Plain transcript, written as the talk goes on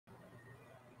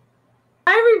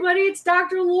everybody, it's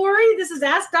Dr. Lori. This is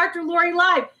Ask Dr. Lori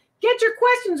Live. Get your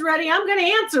questions ready. I'm going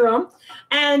to answer them.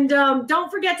 And don't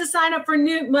forget to sign up for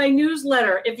my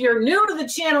newsletter. If you're new to the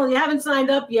channel and you haven't signed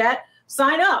up yet,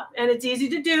 sign up. And it's easy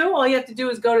to do. All you have to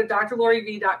do is go to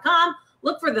drloriv.com,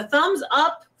 look for the thumbs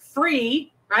up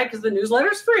free, right? Because the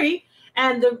newsletter is free.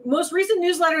 And the most recent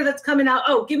newsletter that's coming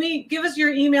out, give us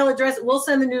your email address. We'll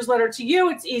send the newsletter to you.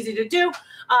 It's easy to do.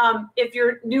 If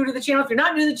you're new to the channel, if you're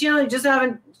not new to the channel, you just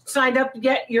haven't signed up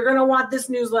yet, you're going to want this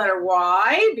newsletter.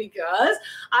 Why? Because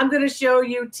I'm going to show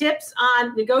you tips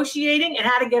on negotiating and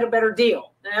how to get a better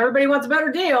deal. And everybody wants a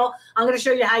better deal. I'm going to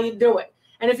show you how you do it.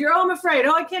 And if you're, I'm afraid,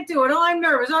 I can't do it, I'm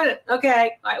nervous,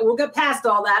 okay, all right, we'll get past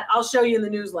all that. I'll show you in the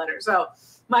newsletter. So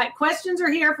my questions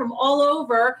are here from all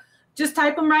over. Just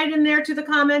type them right in there to the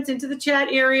comments, into the chat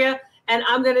area, and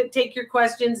I'm going to take your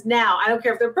questions now. I don't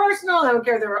care if they're personal. I don't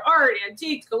care if they're art,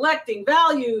 antiques, collecting,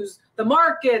 values, the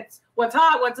markets, what's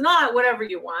hot, what's not, whatever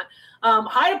you want.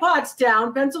 Hi to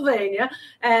Pottstown, Pennsylvania,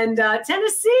 and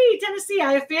Tennessee.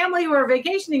 I have family who are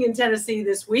vacationing in Tennessee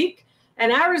this week,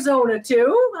 and Arizona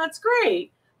too. That's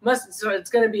great. So it's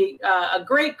going to be a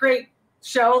great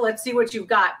show. Let's see what you've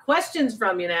got. Questions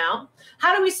from you now.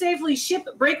 How do we safely ship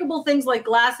breakable things like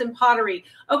glass and pottery?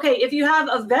 Okay, if you have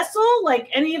a vessel, like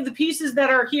any of the pieces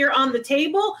that are here on the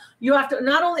table, you have to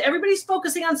not only, everybody's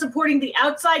focusing on supporting the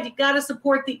outside, you got to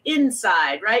support the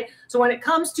inside, right? So when it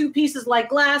comes to pieces like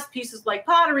glass, pieces like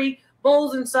pottery,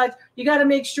 bowls and such, you got to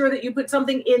make sure that you put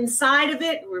something inside of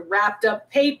it, wrapped up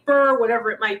paper, whatever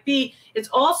it might be. It's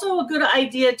also a good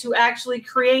idea to actually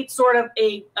create sort of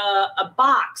a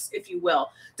box, if you will.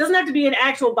 It doesn't have to be an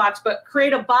actual box, but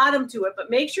create a bottom to it.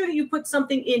 But make sure that you put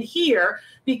something in here,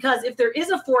 because if there is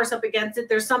a force up against it,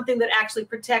 there's something that actually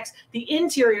protects the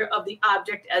interior of the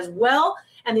object as well.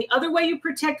 And the other way you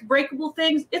protect breakable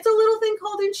things, it's a little thing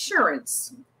called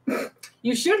insurance.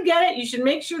 You should get it. You should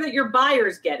make sure that your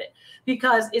buyers get it,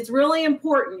 because it's really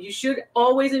important. You should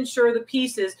always insure the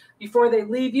pieces before they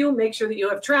leave you. Make sure that you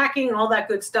have tracking and all that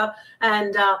good stuff.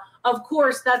 And of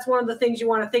course, that's one of the things you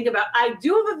want to think about. I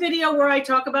do have a video where I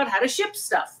talk about how to ship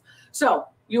stuff. So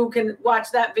you can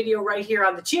watch that video right here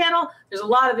on the channel. There's a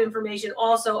lot of information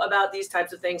also about these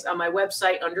types of things on my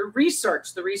website under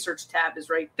research. The research tab is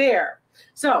right there.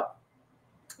 So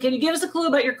can you give us a clue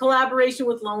about your collaboration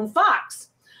with Lone Fox?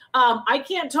 I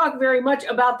can't talk very much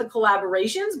about the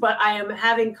collaborations, but I am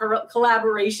having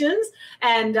collaborations,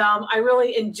 and I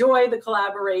really enjoy the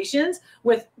collaborations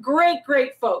with great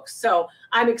folks. So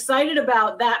I'm excited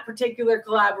about that particular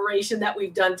collaboration that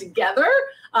we've done together.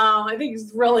 I think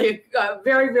it's really a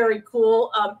very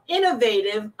cool,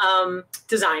 innovative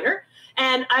designer,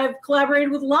 and I've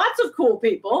collaborated with lots of cool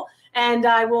people. And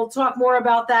I will talk more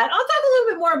about that. I'll talk a little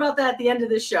bit more about that at the end of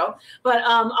this show, but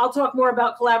I'll talk more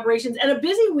about collaborations and a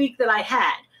busy week that I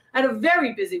had. I had a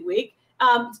very busy week.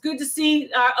 It's good to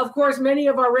see, of course, many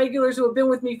of our regulars who have been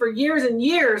with me for years and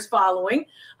years following.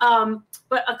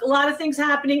 But a lot of things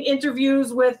happening,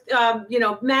 interviews with,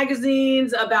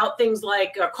 magazines about things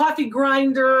like coffee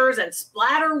grinders and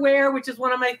splatterware, which is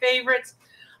one of my favorites.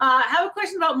 I have a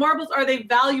question about marbles. Are they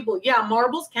valuable? Yeah,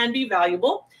 marbles can be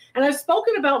valuable. And I've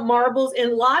spoken about marbles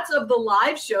in lots of the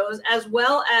live shows as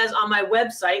well as on my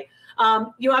website.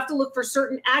 You have to look for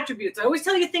certain attributes. I always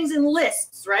tell you things in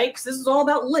lists, right? Because this is all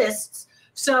about lists.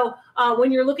 So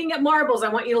when you're looking at marbles, I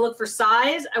want you to look for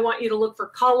size. I want you to look for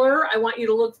color. I want you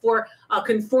to look for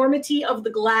conformity of the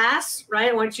glass, right?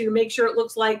 I want you to make sure it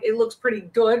looks pretty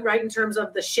good, right, in terms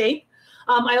of the shape.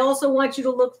 I also want you to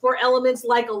look for elements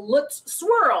like a Lutz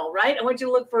swirl, right? I want you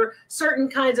to look for certain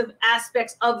kinds of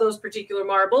aspects of those particular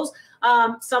marbles.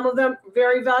 Some of them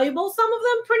very valuable, some of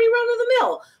them pretty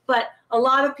run-of-the-mill, but a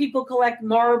lot of people collect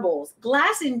marbles.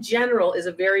 Glass in general is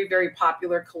a very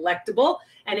popular collectible,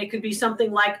 and it could be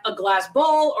something like a glass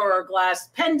bowl or a glass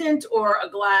pendant or a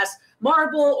glass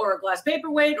marble or a glass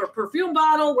paperweight or perfume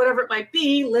bottle, whatever it might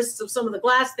be, lists of some of the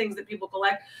glass things that people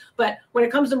collect. But when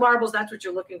it comes to marbles, that's what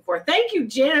you're looking for. Thank you,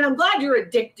 Jan. I'm glad you're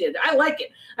addicted. I like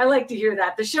it. I like to hear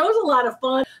that. The show is a lot of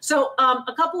fun. So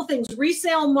a couple of things.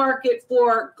 Resale market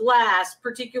for glass,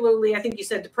 particularly, I think you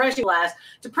said depression glass.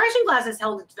 Depression glass has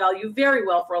held its value very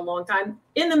well for a long time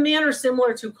in the manner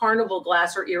similar to carnival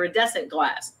glass or iridescent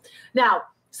glass. Now,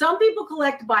 some people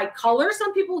collect by color.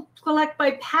 Some people collect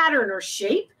by pattern or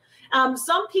shape.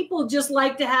 Some people just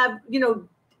like to have,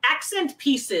 accent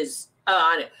pieces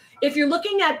on it. If you're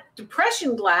looking at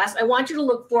depression glass, I want you to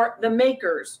look for the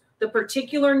makers, the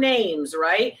particular names,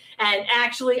 right? And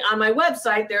actually on my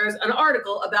website, there's an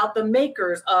article about the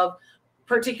makers of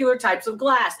particular types of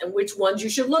glass and which ones you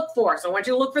should look for. So I want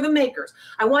you to look for the makers.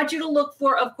 I want you to look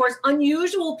for, of course,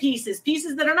 unusual pieces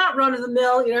that are not run of the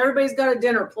mill. You know, everybody's got a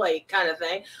dinner plate kind of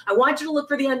thing. I want you to look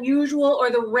for the unusual or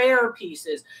the rare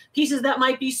pieces that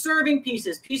might be serving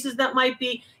pieces that might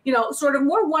be, you know, sort of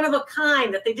more one of a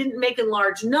kind that they didn't make in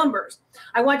large numbers.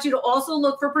 I want you to also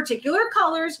look for particular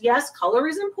colors. Yes, color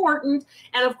is important.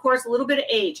 And of course, a little bit of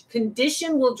age.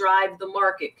 Condition will drive the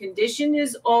market. Condition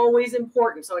is always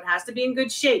important. So it has to be in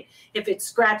good shape. If it's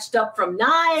scratched up from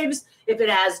knives, if it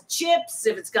has chips,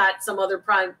 if it's got some other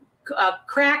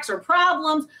cracks or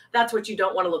problems, that's what you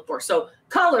don't want to look for. So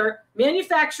color,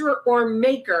 manufacturer or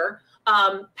maker,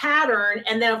 pattern,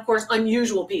 and then of course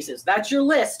unusual pieces. That's your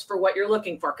list for what you're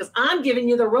looking for, because I'm giving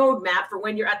you the roadmap for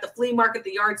when you're at the flea market,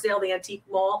 the yard sale, the antique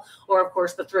mall, or of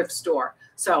course the thrift store.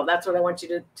 So that's what I want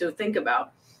you to think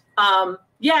about.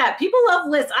 Yeah, people love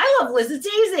lists. I love lists. It's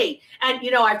easy. And, you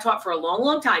know, I've taught for a long,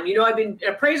 long time. You know, I've been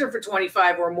an appraiser for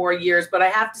 25 or more years, but I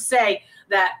have to say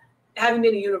that having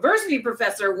been a university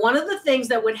professor, one of the things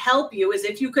that would help you is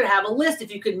if you could have a list,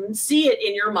 if you could see it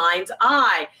in your mind's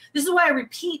eye. This is why I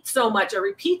repeat so much. I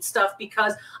repeat stuff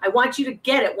because I want you to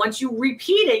get it. Once you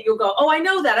repeat it, you'll go, oh, I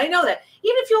know that. I know that.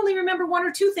 Even if you only remember one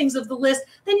or two things of the list,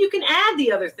 then you can add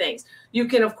the other things. You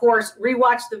can, of course,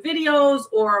 rewatch the videos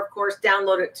or, of course,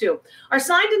 download it too. Are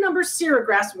signed and numbered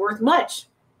serigraphs worth much?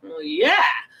 Well, yeah.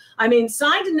 I mean,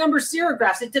 signed and numbered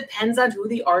serigraphs, it depends on who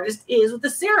the artist is with the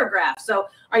serigraph. So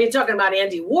are you talking about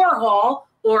Andy Warhol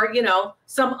or, you know,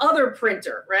 some other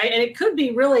printer, right? And it could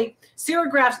be really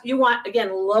serigraphs. You want,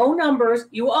 again, low numbers.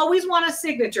 You always want a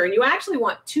signature, and you actually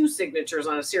want two signatures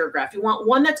on a serigraph. You want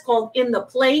one that's called in the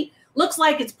plate, looks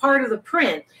like it's part of the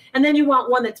print. And then you want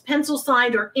one that's pencil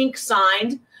signed or ink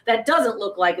signed that doesn't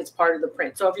look like it's part of the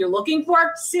print. So if you're looking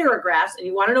for serigraphs and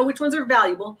you want to know which ones are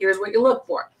valuable, here's what you look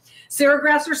for.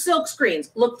 Serigraphs or silk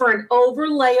screens, look for an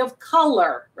overlay of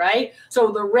color, right?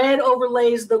 So the red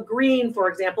overlays the green, for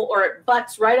example, or it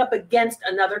butts right up against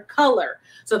another color.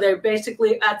 So they're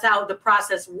basically, that's how the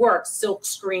process works, silk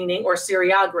screening or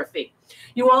serigraphy.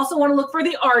 You also want to look for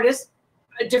the artist.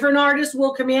 Different artists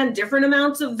will command different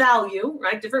amounts of value,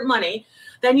 right? Different money.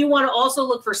 Then you want to also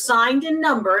look for signed and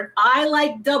numbered. I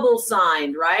like double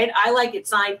signed, right? I like it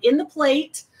signed in the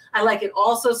plate. I like it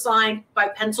also signed by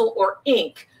pencil or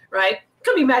ink, right?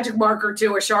 Could be magic marker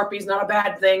too, or Sharpie's not a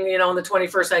bad thing, you know, in the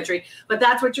 21st century, but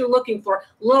that's what you're looking for.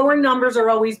 Lower numbers are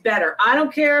always better. I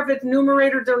don't care if it's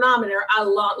numerator, denominator, I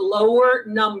love lower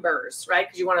numbers, right?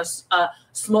 Because you want a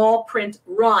small print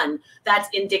run. That's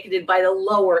indicated by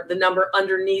the number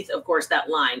underneath, of course, that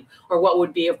line, or what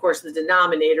would be, of course, the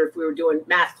denominator if we were doing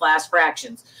math class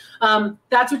fractions.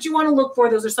 That's what you want to look for.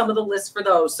 Those are some of the lists for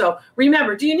those. So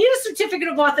remember, do you need a certificate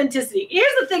of authenticity? Here's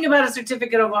the thing about a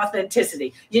certificate of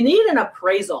authenticity. You need an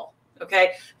appraisal,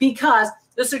 okay? Because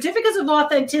the certificates of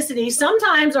authenticity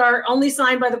sometimes are only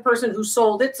signed by the person who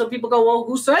sold it. So people go, well,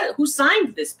 who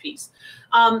signed this piece?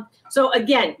 So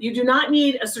again, you do not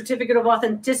need a certificate of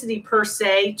authenticity per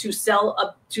se to sell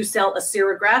a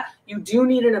serigraph. You do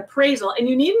need an appraisal, and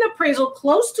you need an appraisal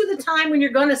close to the time when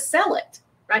you're going to sell it,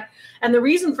 right? And the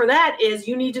reason for that is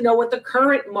you need to know what the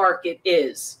current market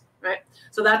is, right?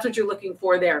 So that's what you're looking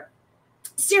for there.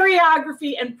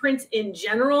 Seriography and prints in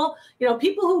general, you know,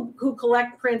 people who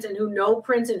collect prints and who know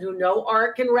prints and who know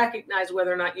art can recognize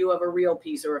whether or not you have a real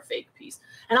piece or a fake piece.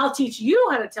 And I'll teach you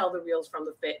how to tell the real from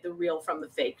the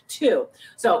fake too.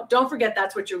 So don't forget,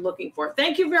 that's what you're looking for.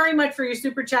 Thank you very much for your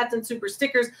super chats and super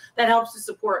stickers. That helps to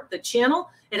support the channel.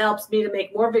 It helps me to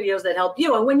make more videos that help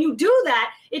you. And when you do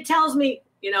that, it tells me,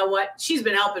 you know what, she's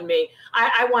been helping me.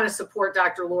 I want to support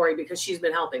Dr. Lori because she's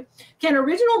been helping. Can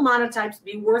original monotypes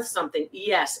be worth something?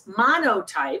 Yes,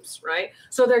 monotypes, right?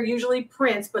 So they're usually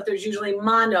prints, but there's usually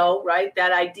mono, right?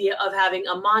 That idea of having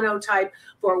a monotype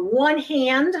for one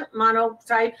hand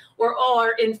monotype,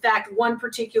 or in fact, one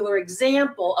particular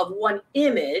example of one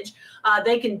image.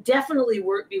 They can definitely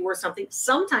be worth something.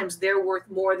 Sometimes they're worth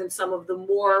more than some of the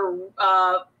more,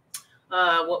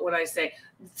 what would I say?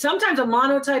 Sometimes a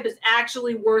monotype is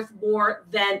actually worth more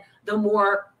than the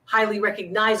more highly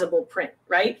recognizable print,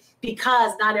 right?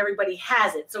 Because not everybody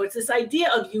has it. So it's this idea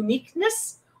of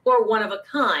uniqueness or one of a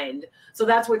kind. So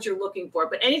that's what you're looking for.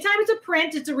 But anytime it's a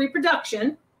print, it's a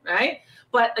reproduction, right?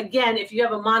 But again, if you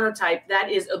have a monotype,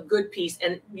 that is a good piece,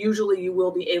 and usually you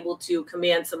will be able to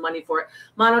command some money for it.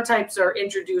 Monotypes are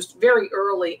introduced very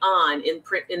early on in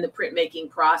the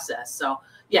printmaking process. So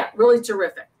yeah, really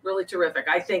terrific, really terrific.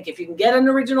 I think if you can get an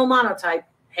original monotype,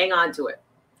 hang on to it.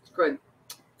 It's good.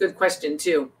 Good question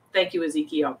too. Thank you,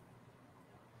 Ezekiel.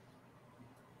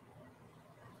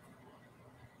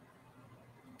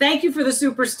 Thank you for the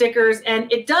super stickers,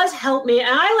 and it does help me. And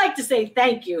I like to say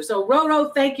thank you. So Roto,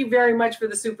 thank you very much for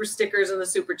the super stickers and the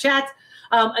super chats.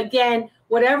 Again,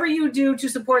 whatever you do to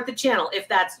support the channel, if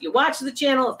that's you watch the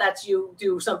channel, if that's you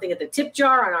do something at the tip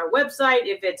jar on our website,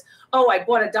 if it's, oh, I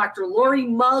bought a Dr. Lori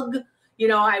mug, you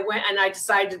know, I went and I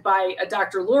decided to buy a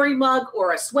Dr. Lori mug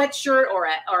or a sweatshirt or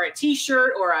a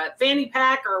t-shirt or a fanny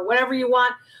pack or whatever you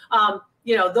want.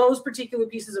 You know, those particular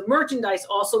pieces of merchandise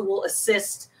also will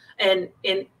assist in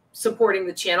supporting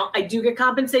the channel. I do get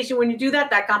compensation when you do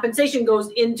that. That compensation goes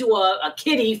into a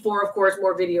kitty for, of course,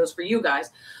 more videos for you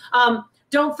guys.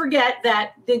 Don't forget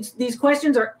that these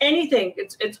questions are anything.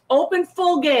 It's open,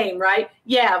 full game, right?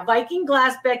 Yeah, Viking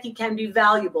glass, Becky, can be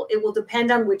valuable. It will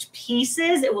depend on which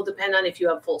pieces. It will depend on if you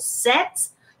have full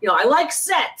sets. You know, I like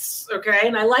sets, okay?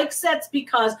 And I like sets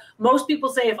because most people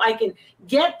say if I can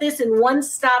get this in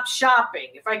one-stop shopping,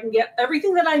 if I can get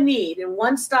everything that I need in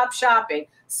one-stop shopping,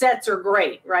 sets are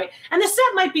great, right? And the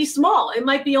set might be small. It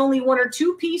might be only 1 or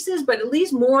 2 pieces, but at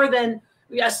least more than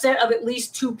a set of at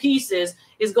least 2 pieces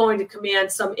is going to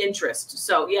command some interest.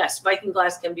 So yes, Viking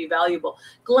glass can be valuable.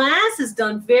 Glass has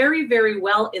done very, very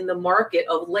well in the market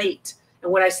of late.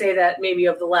 And when I say that, maybe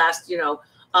of the last, you know,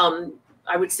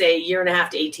 I would say 1.5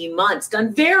 to 18 months,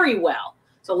 done very well.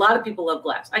 So a lot of people love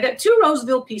glass. I got 2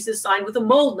 Roseville pieces signed with a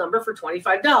mold number for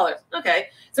 $25. Okay.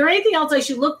 Is there anything else I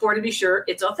should look for to be sure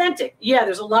it's authentic? Yeah,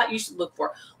 there's a lot you should look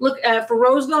for. Look for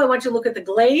Roseville, I want you to look at the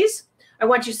glaze. I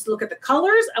want you to look at the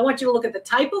colors. I want you to look at the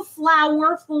type of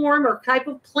flower form or type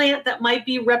of plant that might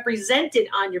be represented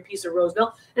on your piece of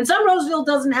Roseville. And some Roseville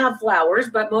doesn't have flowers,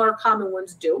 but more common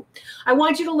ones do. I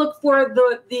want you to look for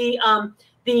the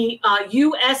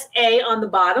USA on the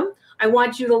bottom. I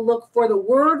want you to look for the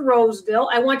word Roseville.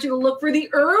 I want you to look for the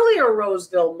earlier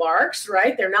Roseville marks,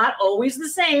 right? They're not always the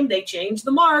same. They change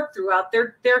the mark throughout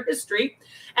their history.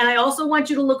 And I also want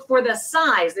you to look for the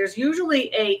size. There's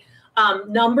usually a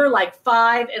number like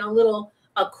 5 and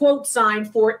a quote sign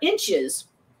for inches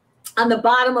on the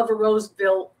bottom of a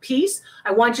Roseville piece.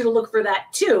 I want you to look for that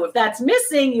too. If that's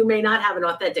missing, you may not have an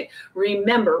authentic.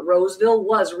 Remember, Roseville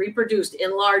was reproduced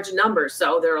in large numbers,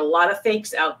 so there are a lot of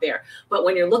fakes out there. But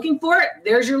when you're looking for it,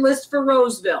 there's your list for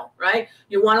Roseville, right?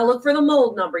 You want to look for the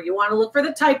mold number. You want to look for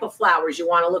the type of flowers. You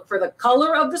want to look for the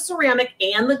color of the ceramic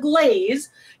and the glaze.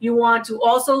 You want to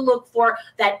also look for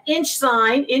that inches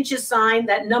sign,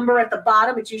 that number at the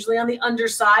bottom. It's usually on the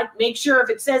underside. Make sure if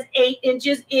it says 8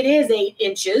 inches, it is 8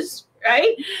 inches,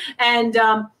 right? And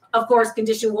of course,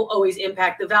 condition will always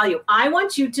impact the value. I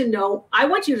want you to know, I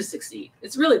want you to succeed.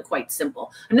 It's really quite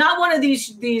simple. I'm not one of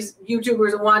these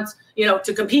YouTubers that wants, you know,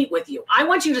 to compete with you. I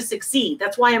want you to succeed.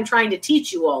 That's why I'm trying to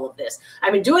teach you all of this.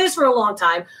 I've been doing this for a long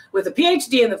time with a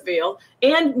PhD in the field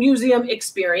and museum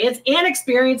experience and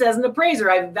experience as an appraiser.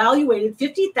 I've evaluated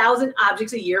 50,000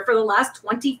 objects a year for the last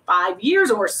 25 years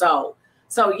or so.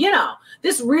 So, you know,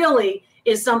 this really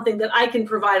is something that I can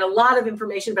provide a lot of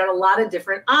information about a lot of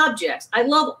different objects. I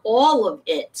love all of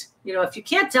it. You know, if you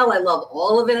can't tell, I love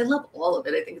all of it. I love all of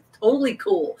it. I think it's totally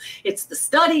cool. It's the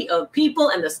study of people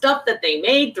and the stuff that they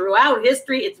made throughout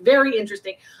history. It's very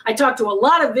interesting. I talked to a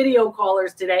lot of video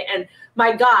callers today, and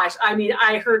my gosh, I mean,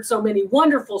 I heard so many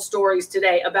wonderful stories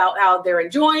today about how they're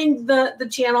enjoying the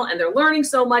channel and they're learning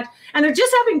so much, and they're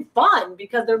just having fun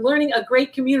because they're learning a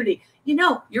great community. You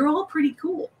know, you're all pretty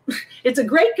cool. It's a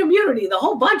great community, the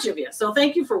whole bunch of you. So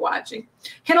thank you for watching.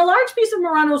 Can a large piece of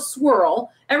Murano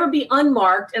swirl ever be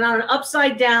unmarked and on an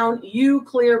upside down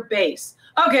U-clear base?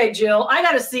 Okay, Jill, I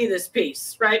got to see this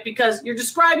piece, right? Because you're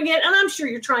describing it, and I'm sure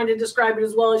you're trying to describe it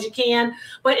as well as you can.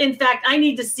 But in fact, I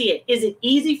need to see it. Is it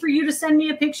easy for you to send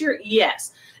me a picture?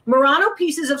 Yes. Murano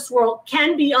pieces of swirl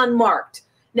can be unmarked.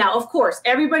 Now, of course,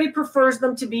 everybody prefers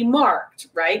them to be marked,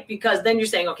 right? Because then you're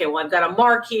saying, okay, well, I've got a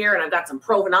mark here and I've got some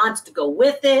provenance to go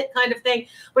with it kind of thing.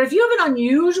 But if you have an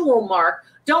unusual mark,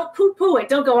 don't poo-poo it.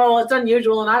 Don't go, oh, it's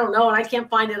unusual and I don't know and I can't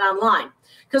find it online.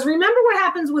 Because remember what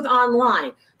happens with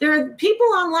online. There are people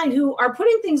online who are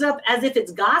putting things up as if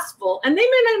it's gospel, and they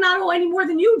may not know any more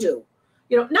than you do.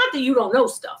 You know, not that you don't know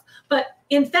stuff, but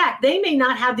in fact, they may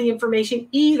not have the information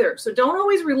either. So don't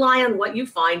always rely on what you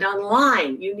find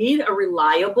online. You need a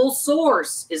reliable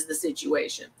source is the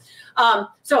situation.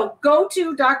 So go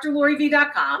to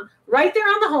drloriv.com. Right there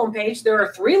on the homepage, there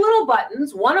are 3 little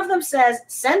buttons. One of them says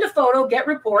send a photo, get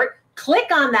report. Click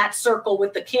on that circle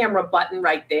with the camera button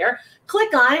right there.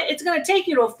 Click on it. It's going to take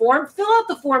you to a form. Fill out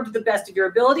the form to the best of your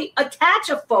ability. Attach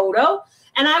a photo,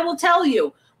 and I will tell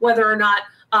you whether or not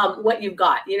what you've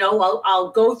got. You know, I'll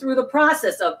go through the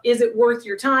process of, is it worth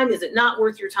your time? Is it not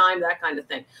worth your time? That kind of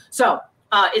thing. So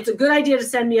it's a good idea to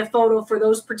send me a photo for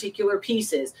those particular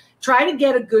pieces. Try to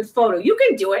get a good photo. You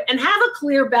can do it and have a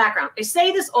clear background. I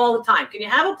say this all the time. Can you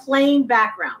have a plain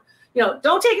background? You know,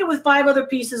 don't take it with 5 other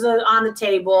pieces on the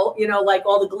table, you know, like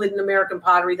all the Glidden American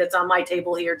pottery that's on my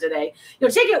table here today. You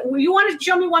know, take it, you want to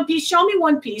show me one piece, show me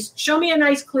one piece, show me a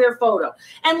nice clear photo.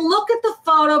 And look at the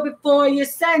photo before you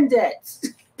send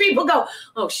it. People go,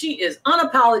 oh, she is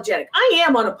unapologetic. I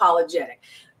am unapologetic.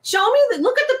 Show me,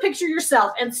 look at the picture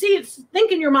yourself and see,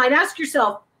 think in your mind, ask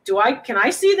yourself, can I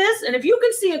see this? And if you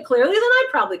can see it clearly, then I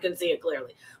probably can see it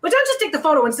clearly. But don't just take the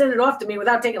photo and send it off to me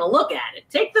without taking a look at it.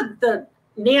 Take the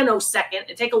nanosecond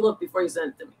and take a look before you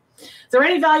send it to me. Is there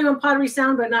any value in pottery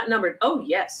signed but not numbered? Oh,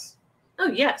 yes. Oh,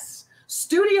 yes.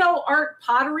 Studio art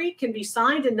pottery can be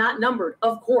signed and not numbered,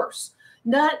 of course.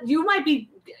 You might be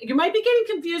getting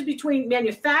confused between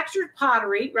manufactured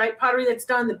pottery, right? Pottery that's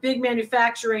done in the big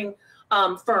manufacturing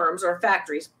firms or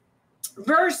factories,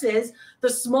 versus the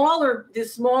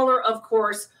smaller, of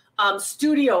course,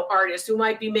 studio artists who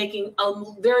might be making a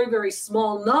very, very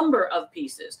small number of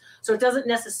pieces. So it doesn't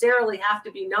necessarily have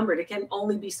to be numbered. It can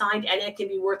only be signed and it can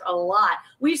be worth a lot.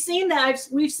 We've seen that.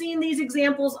 We've seen these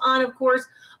examples on, of course,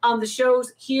 the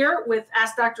shows here with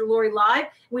Ask Dr. Lori Live.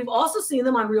 We've also seen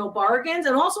them on Real Bargains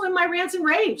and also in my rants and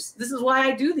raves. This is why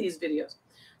I do these videos.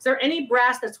 Is there any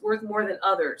brass that's worth more than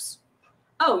others?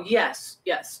 Oh, yes,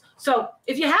 yes. So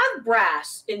if you have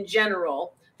brass in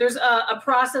general, there's a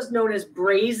process known as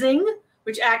brazing,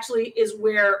 which actually is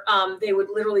where they would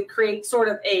literally create sort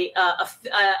of a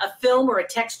film or a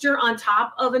texture on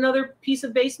top of another piece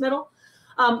of base metal.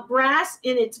 Brass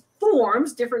in its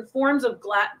forms, different forms of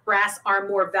brass are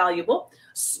more valuable.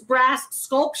 Brass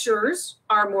sculptures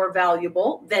are more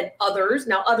valuable than others.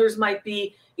 Now, others might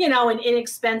be, you know, an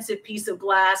inexpensive piece of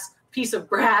brass,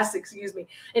 excuse me,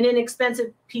 an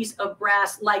inexpensive piece of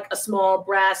brass, like a small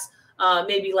brass,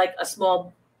 maybe like a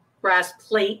small brass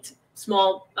plate,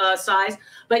 small size.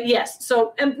 But yes,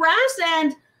 so, and brass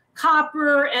and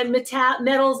copper and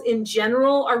metals in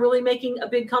general are really making a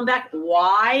big comeback.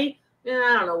 Why? I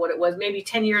don't know what it was. Maybe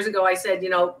 10 years ago, I said, you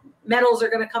know, metals are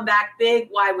going to come back big.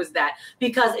 Why was that?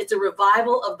 Because it's a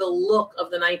revival of the look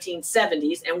of the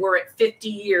 1970s, and we're at 50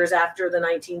 years after the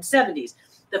 1970s.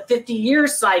 The 50-year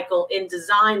cycle in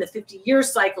design, the 50-year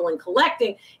cycle in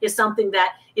collecting is something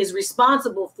that is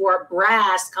responsible for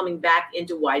brass coming back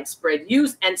into widespread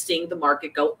use and seeing the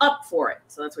market go up for it.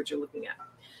 So that's what you're looking at.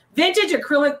 Vintage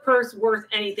acrylic purse worth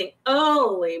anything?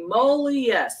 Holy moly,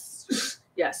 yes.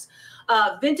 Yes.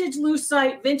 Vintage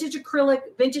lucite, vintage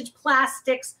acrylic, vintage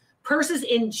plastics, purses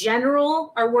in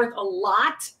general are worth a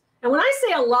lot. And when I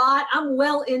say a lot, I'm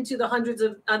well into the hundreds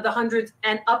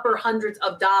and upper hundreds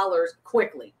of dollars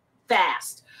quickly,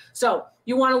 fast. So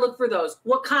you want to look for those.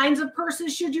 What kinds of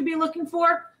purses should you be looking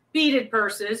for? Beaded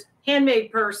purses,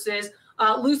 handmade purses,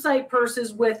 lucite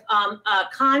purses with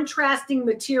contrasting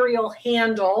material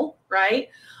handle, right?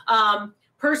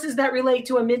 Purses that relate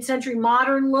to a mid-century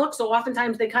modern look. So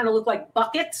oftentimes they kind of look like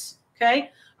buckets, okay?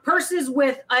 Purses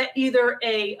with either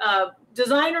a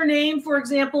designer name, for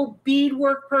example,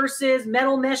 beadwork purses,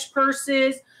 metal mesh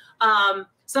purses.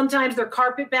 Sometimes they're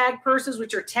carpet bag purses,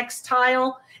 which are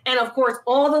textile. And of course,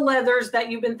 all the leathers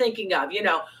that you've been thinking of, you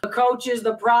know, the Coaches,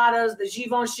 the Pradas, the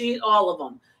Givenchy, all of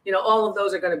them. You know, all of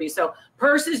those are going to be. So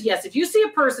purses, yes, if you see a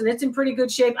purse and it's in pretty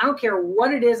good shape, I don't care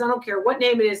what it is, I don't care what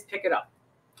name it is, pick it up.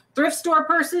 Thrift store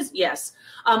purses, yes.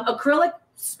 Acrylic,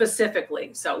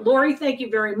 specifically. So Lori, thank you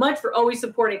very much for always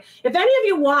supporting. If any of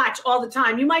you watch all the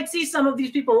time, you might see some of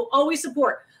these people who always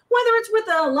support, whether it's with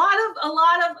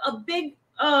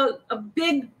a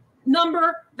big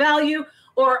number value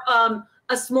or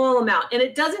a small amount. And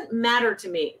it doesn't matter to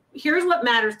me. Here's what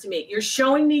matters to me. You're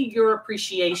showing me your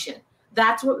appreciation.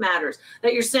 That's what matters.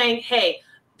 That you're saying, hey,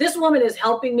 this woman is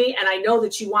helping me, and I know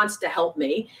that she wants to help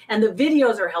me, and the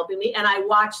videos are helping me, and I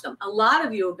watch them. A lot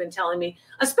of you have been telling me,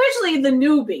 especially the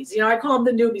newbies, you know, I call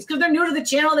them the newbies because they're new to the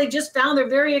channel. They just found, they're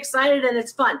very excited, and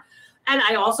it's fun. And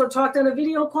I also talked on a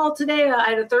video call today. I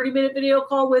had a 30-minute video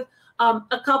call with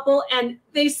a couple, and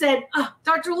they said, oh,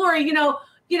 Dr. Lori, you know,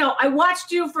 I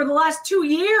watched you for the last 2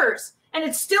 years, and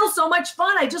it's still so much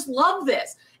fun. I just love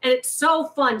this. And it's so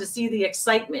fun to see the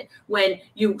excitement when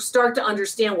you start to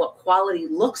understand what quality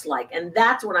looks like. And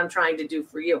that's what I'm trying to do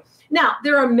for you. Now,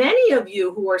 there are many of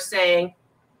you who are saying,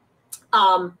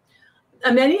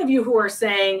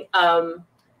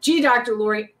 gee, Dr.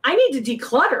 Lori, I need to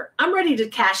declutter. I'm ready to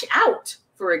cash out,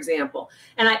 for example.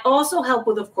 And I also help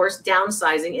with, of course,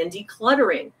 downsizing and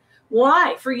decluttering.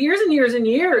 Why? For years and years and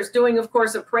years, doing, of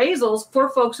course, appraisals for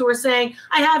folks who are saying,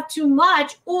 I have too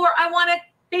much, or I want to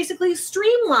basically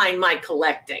streamline my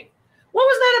collecting. What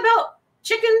was that about?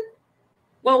 Chicken?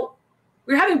 Well,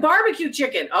 We're having barbecue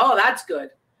chicken. Oh, that's good.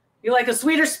 You like a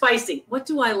sweet or spicy? What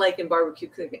do I like in barbecue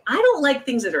cooking? I don't like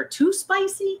things that are too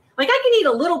spicy. Like I can eat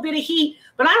a little bit of heat,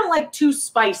 but I don't like too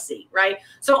spicy, right?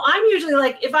 So I'm usually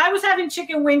like, if I was having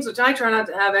chicken wings, which I try not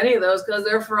to have any of those because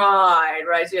they're fried,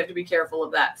 right? So you have to be careful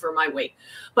of that for my weight.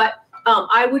 But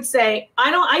I would say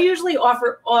I usually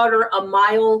order a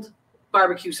mild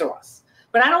barbecue sauce,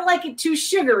 but I don't like it too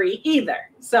sugary either.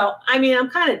 So, I mean, I'm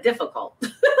kind of difficult.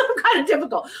 I'm kind of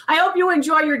difficult. I hope you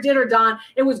enjoy your dinner, Don.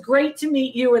 It was great to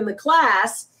meet you in the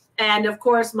class. And of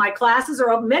course, my classes are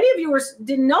open. Many of you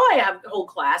didn't know I have whole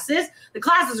classes. The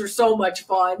classes are so much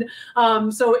fun.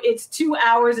 So it's 2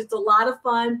 hours. It's a lot of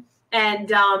fun.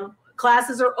 And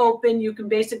classes are open. You can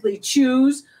basically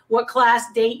choose what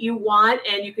class date you want,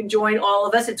 and you can join all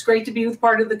of us. It's great to be with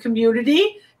part of the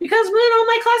community because,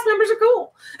 my class members are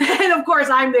cool. And of course,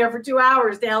 I'm there for 2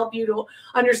 hours to help you to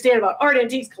understand about art,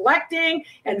 antiques, collecting,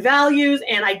 and values,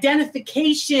 and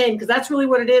identification, because that's really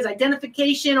what it is,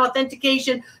 identification,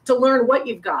 authentication, to learn what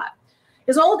you've got.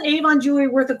 Is old Avon jewelry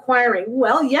worth acquiring?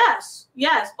 Well, yes.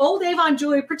 Old Avon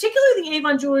jewelry, particularly the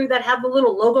Avon jewelry that have the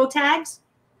little logo tags,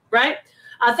 right?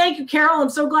 Thank you, Carol. I'm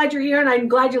so glad you're here, and I'm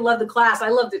glad you loved the class. I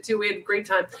loved it, too. We had a great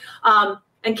time.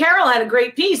 And Carol had a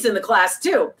great piece in the class,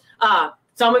 too.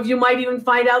 Some of you might even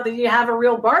find out that you have a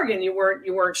real bargain you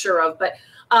weren't sure of. But,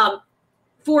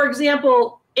 for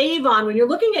example, Avon, when you're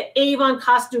looking at Avon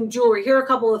costume jewelry, here are a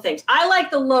couple of things. I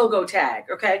like the logo tag,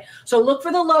 okay? So look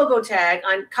for the logo tag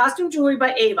on costume jewelry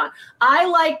by Avon. I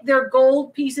like their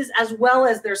gold pieces as well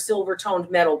as their silver-toned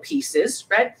metal pieces,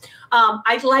 right?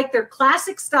 I like their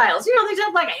classic styles. They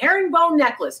have like a herringbone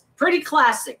necklace, pretty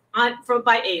classic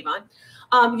by Avon.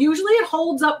 Usually it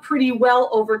holds up pretty well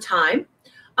over time.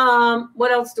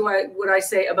 What else would I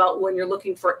say about when you're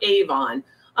looking for Avon?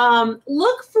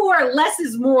 Look for less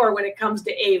is more when it comes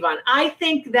to Avon. I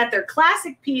think that their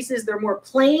classic pieces, their more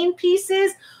plain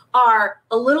pieces, are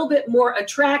a little bit more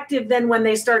attractive than when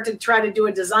they start to try to do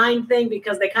a design thing,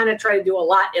 because they kind of try to do a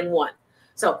lot in one.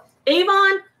 So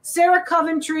Avon, Sarah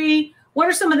Coventry, what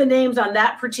are some of the names on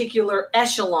that particular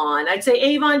echelon? I'd say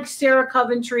Avon, Sarah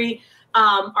Coventry,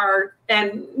 and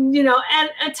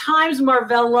at times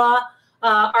Marvella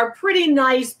are pretty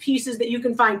nice pieces that you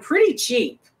can find pretty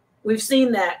cheap. We've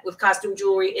seen that with costume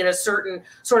jewelry in a certain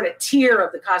sort of tier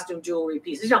of the costume jewelry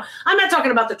pieces. I'm not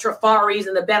talking about the Trafaris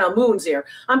and the Ben Moons here.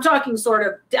 I'm talking sort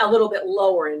of a little bit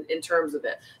lower in terms of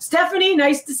it. Stephanie,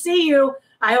 nice to see you.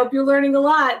 I hope you're learning a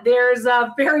lot. There's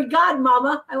Fairy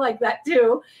Godmama. I like that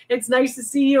too. It's nice to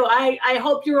see you. I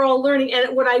hope you're all learning.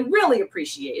 And what I really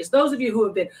appreciate is those of you who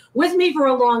have been with me for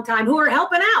a long time, who are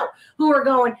helping out, who are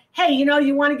going, hey,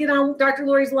 you want to get on Dr.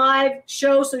 Lori's live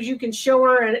show so you can show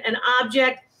her an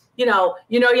object. You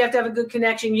have to have a good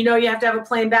connection. You have to have a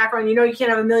plain background. You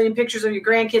can't have a million pictures of your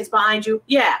grandkids behind you.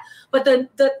 Yeah. But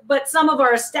some of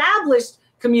our established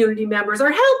community members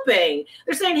are helping.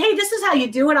 They're saying, hey, this is how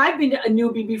you do it. I've been a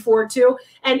newbie before too.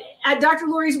 And Dr.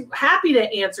 Lori's happy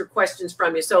to answer questions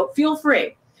from you. So feel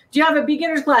free. Do you have a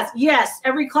beginner's class? Yes.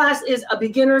 Every class is a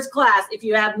beginner's class. If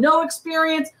you have no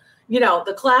experience,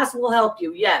 the class will help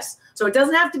you. Yes. So it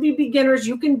doesn't have to be beginners.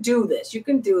 You can do this.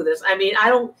 I mean,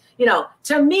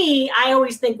 to me, I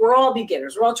always think we're all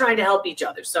beginners. We're all trying to help each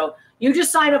other. So you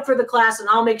just sign up for the class and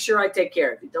I'll make sure I take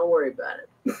care of you. Don't worry about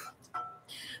it.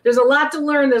 There's a lot to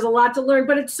learn.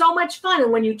 But it's so much fun.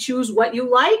 And when you choose what you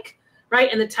like, right,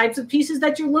 and the types of pieces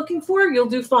that you're looking for, you'll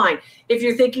do fine. If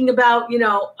you're thinking about,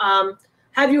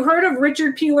 have you heard of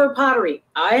Richard Peeler pottery?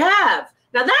 I have.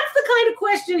 Now, that's the kind of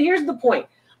question. Here's the point.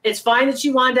 It's fine that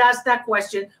she wanted to ask that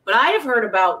question, but I have heard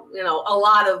about, a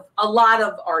lot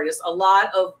of artists, a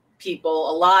lot of people,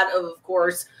 a lot of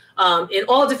course, in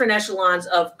all different echelons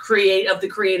of the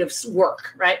creative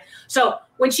work, right? So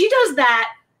when she does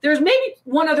that, there's maybe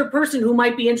one other person who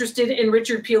might be interested in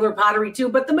Richard Peeler pottery too,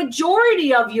 but the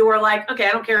majority of you are like, okay,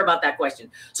 I don't care about that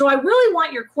question. So I really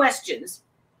want your questions.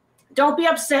 Don't be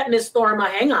upset, Ms. Thorma.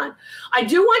 Hang on. I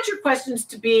do want your questions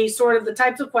to be sort of the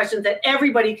types of questions that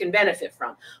everybody can benefit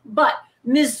from. But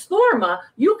Ms. Thorma,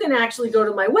 you can actually go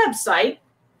to my website,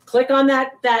 click on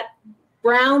that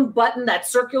brown button, that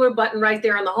circular button right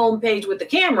there on the home page with the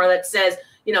camera that says,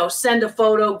 send a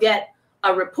photo, get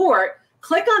a report.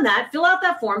 Click on that, fill out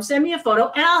that form, send me a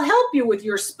photo, and I'll help you with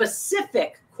your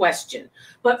specific question.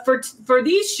 But for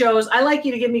these shows, I like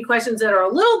you to give me questions that are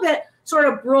a little bit sort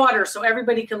of broader so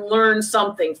everybody can learn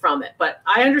something from it. But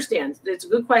I understand. It's a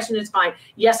good question. It's fine.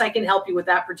 Yes, I can help you with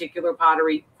that particular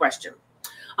pottery question,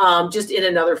 just in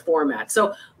another format.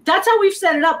 So that's how we've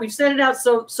set it up. We've set it out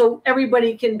so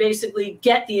everybody can basically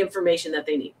get the information that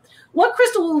they need. What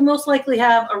crystal will most likely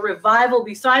have a revival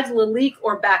besides Lalique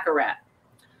or Baccarat?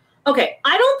 Okay,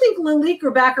 I don't think Lalique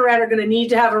or Baccarat are going to need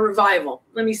to have a revival.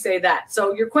 Let me say that.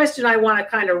 So your question, I want to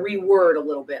kind of reword a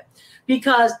little bit,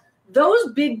 because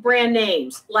those big brand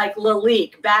names like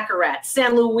Lalique, Baccarat,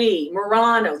 Saint Louis,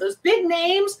 Murano, those big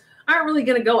names aren't really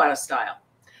going to go out of style.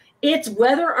 It's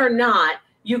whether or not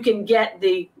you can get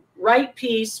the right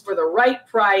piece for the right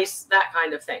price, that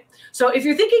kind of thing. So if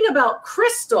you're thinking about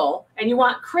crystal and you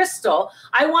want crystal,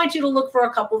 I want you to look for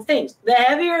a couple of things. The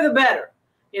heavier, the better.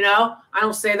 You know, I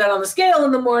don't say that on the scale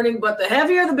in the morning, but the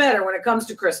heavier, the better when it comes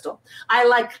to crystal. I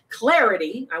like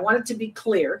clarity. I want it to be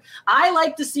clear. I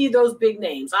like to see those big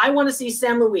names. I want to see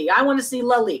Saint Louis. I want to see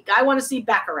Lalique. I want to see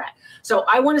Baccarat. So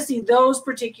I want to see those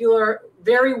particular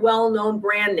very well-known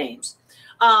brand names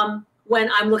when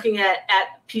I'm looking at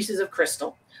pieces of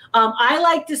crystal. I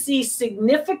like to see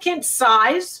significant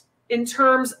size in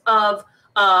terms of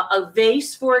a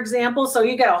vase, for example. So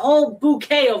you got a whole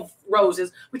bouquet of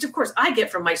roses, which of course I get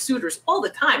from my suitors all the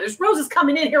time. There's roses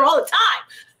coming in here all the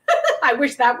time. I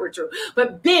wish that were true,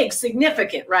 but big,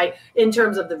 significant, right? In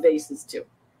terms of the vases too.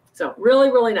 So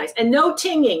really, really nice. And no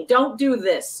tinging. Don't do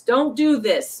this. Don't do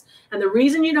this. And the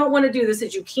reason you don't want to do this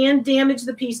is you can damage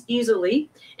the piece easily,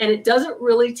 and it doesn't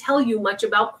really tell you much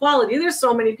about quality. There's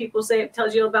so many people say it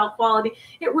tells you about quality.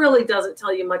 It really doesn't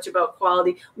tell you much about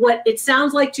quality. What it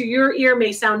sounds like to your ear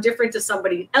may sound different to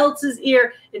somebody else's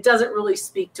ear. It doesn't really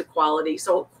speak to quality.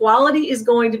 So quality is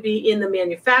going to be in the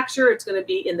manufacturer. It's going to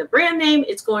be in the brand name.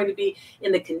 It's going to be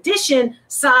in the condition,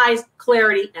 size,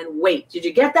 clarity, and weight. Did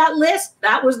you get that list?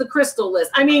 That was the crystal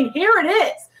list. I mean, here it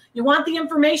is. You want the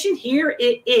information? Here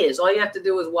it is. All you have to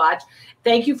do is watch.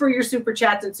 Thank you for your super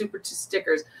chats and super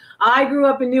stickers. I grew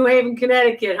up in New Haven,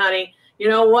 Connecticut, honey. You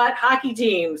know what? Hockey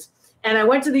teams. And I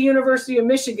went to the University of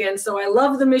Michigan, so I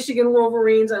love the Michigan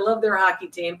Wolverines. I love their hockey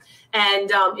team.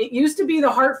 And it used to be the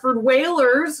Hartford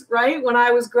Whalers, right, when I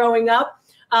was growing up.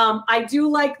 I do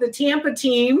like the Tampa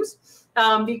teams.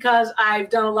 Because I've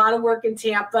done a lot of work in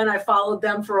Tampa and I followed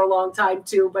them for a long time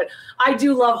too. But I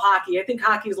do love hockey. I think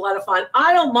hockey is a lot of fun.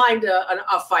 I don't mind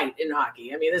a fight in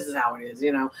hockey. I mean, this is how it is,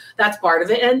 you know, that's part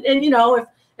of it. And you know,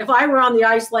 if I were on the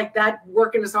ice like that,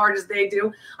 working as hard as they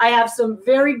do, I have some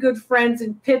very good friends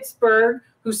in Pittsburgh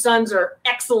whose sons are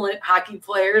excellent hockey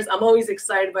players. I'm always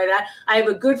excited by that. I have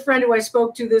a good friend who I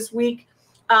spoke to this week,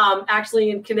 actually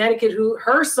in Connecticut, who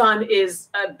her son is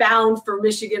bound for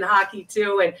Michigan hockey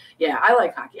too. And yeah, I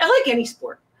like hockey. I like any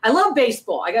sport. I love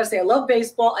baseball. I got to say, I love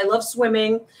baseball. I love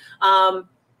swimming.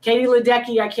 Katie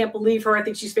Ledecky, I can't believe her. I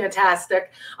think she's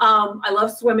fantastic. I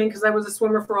love swimming because I was a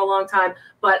swimmer for a long time.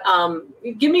 But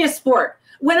give me a sport.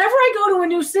 Whenever I go to a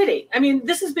new city, I mean,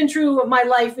 this has been true of my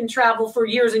life and travel for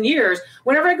years and years.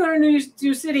 Whenever I go to a new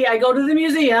city, I go to the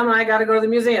museum. I got to go to the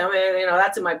museum. And, you know,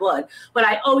 that's in my blood. But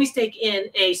I always take in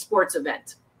a sports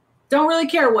event. Don't really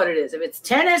care what it is. If it's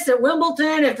tennis at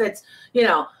Wimbledon, if it's, you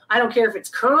know, I don't care if it's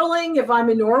curling, if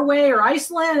I'm in Norway or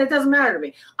Iceland, it doesn't matter to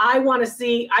me. I want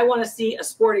to see a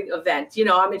sporting event. You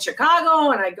know, I'm in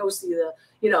Chicago and I go see the,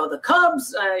 you know, the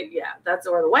Cubs. Yeah,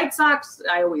 or the White Sox.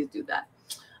 I always do that.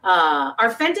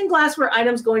 Are Fenton glassware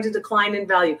items going to decline in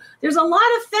value? There's a lot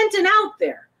of Fenton out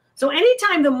there. So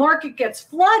anytime the market gets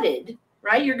flooded,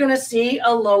 right, you're going to see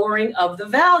a lowering of the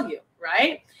value,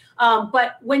 right?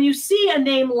 But when you see a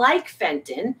name like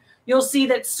Fenton, you'll see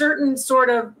that certain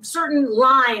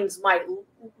lines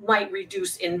might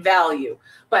reduce in value.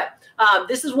 But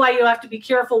this is why you have to be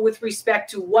careful with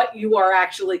respect to what you are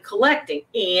actually collecting.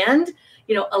 And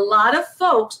you know, a lot of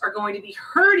folks are going to be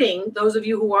hurting those of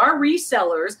you who are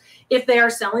resellers if they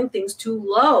are selling things too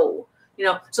low. You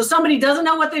know, so somebody doesn't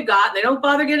know what they've got. They don't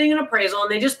bother getting an appraisal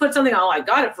and they just put something, oh, I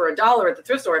got it for $1 at the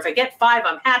thrift store. If I get $5,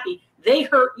 I'm happy. They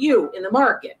hurt you in the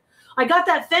market. I got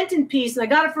that Fenton piece and I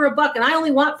got it for $1 and I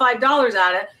only want $5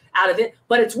 out of it,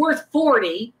 but it's worth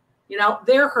 $40. You know,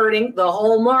 they're hurting the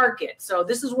whole market. So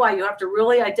this is why you have to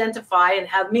really identify and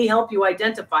have me help you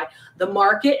identify the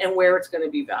market and where it's going to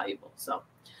be valuable. So,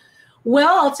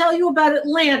 well, I'll tell you about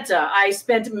Atlanta. I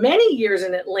spent many years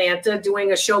in Atlanta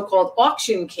doing a show called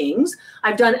Auction Kings.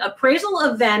 I've done appraisal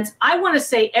events, I want to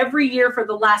say every year for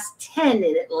the last 10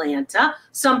 in Atlanta,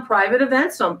 some private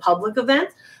events, some public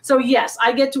events. So yes,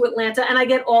 I get to Atlanta and I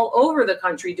get all over the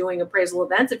country doing appraisal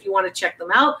events. If you want to check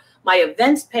them out, my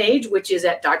events page, which is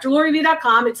at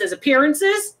drloriv.com, it says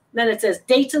appearances, then it says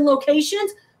dates and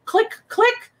locations. Click,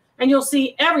 and you'll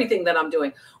see everything that I'm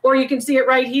doing. Or you can see it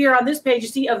right here on this page. You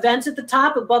see events at the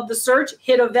top above the search,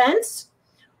 hit events,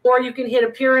 or you can hit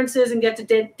appearances and get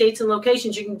to dates and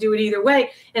locations. You can do it either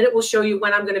way, and it will show you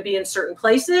when I'm going to be in certain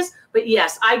places. But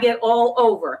yes, I get all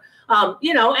over.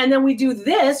 You know, and then we do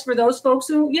this for those folks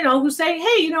who, you know, who say,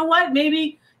 hey, you know what,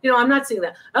 maybe I'm not seeing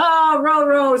that. Oh,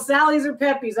 Rose, Sally's or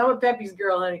Pepe's. I'm a Pepe's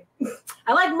girl, honey.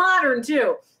 I like modern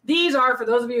too. These are, for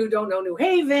those of you who don't know New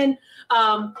Haven,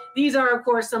 these are, of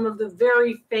course, some of the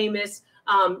very famous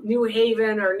New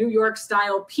Haven or New York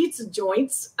style pizza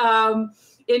joints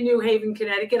in New Haven,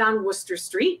 Connecticut on Worcester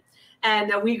Street.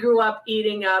 And we grew up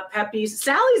eating Pepe's.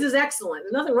 Sally's is excellent.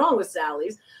 There's nothing wrong with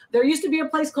Sally's. There used to be a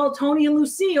place called Tony and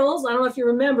Lucille's. I don't know if you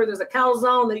remember. There's a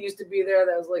calzone that used to be there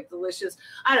that was like delicious.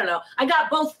 I don't know. I got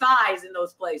both thighs in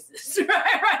those places.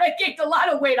 Right? I gained a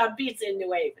lot of weight on pizza in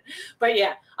New Haven. But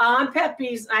yeah, I'm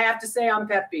Pepe's. I have to say I'm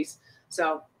Pepe's.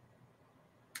 So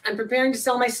I'm preparing to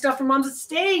sell my stuff from Mom's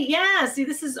Estate. Yeah, see,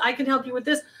 I can help you with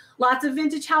this. Lots of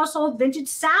vintage household, vintage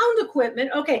sound equipment.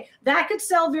 Okay, that could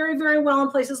sell very, very well in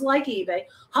places like eBay.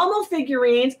 Hummel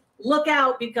figurines, look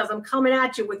out because I'm coming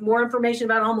at you with more information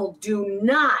about Hummel. Do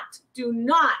not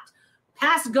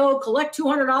pass go, collect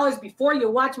 $200 before you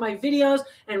watch my videos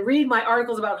and read my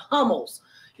articles about Hummels.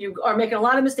 You are making a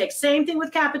lot of mistakes. Same thing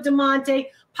with Capodimonte.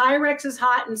 Pyrex is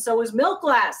hot and so is milk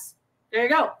glass. There you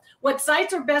go. What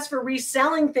sites are best for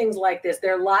reselling things like this?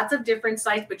 There are lots of different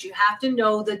sites, but you have to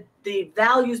know the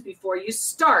values before you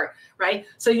start, right?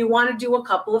 So you want to do a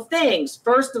couple of things.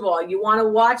 First of all, you want to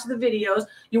watch the videos.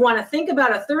 You want to think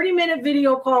about a 30-minute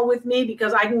video call with me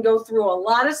because I can go through a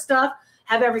lot of stuff,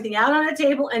 have everything out on a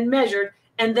table and measured.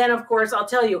 And then, of course, I'll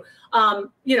tell you,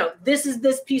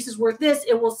 this piece is worth this.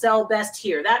 It will sell best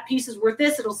here. That piece is worth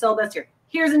this. It'll sell best here.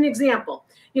 Here's an example.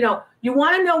 You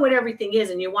want to know what everything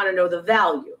is and you want to know the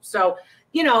value. So,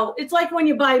 it's like when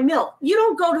you buy milk. You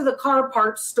don't go to the car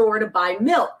parts store to buy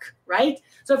milk, right?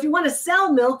 So if you want to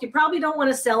sell milk, you probably don't want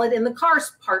to sell it in the car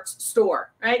parts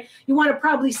store, right? You want to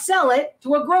probably sell it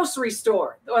to a grocery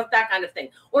store or that kind of thing.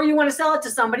 Or you want to sell it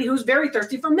to somebody who's very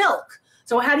thirsty for milk.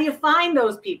 So how do you find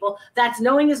those people? That's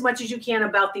knowing as much as you can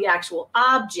about the actual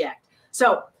object.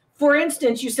 So, for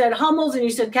instance, you said Hummels and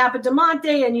you said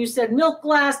Capodimonte and you said milk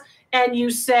glass and you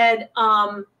said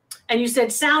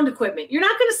sound equipment. You're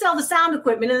not going to sell the sound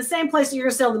equipment in the same place that you're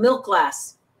going to sell the milk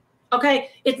glass.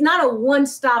 Okay? It's not a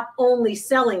one-stop only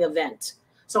selling event.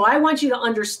 So I want you to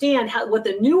understand what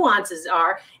the nuances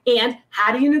are and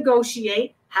how do you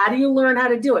negotiate? How do you learn how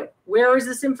to do it? Where is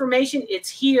this information? It's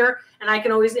here, and I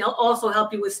can always also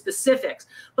help you with specifics.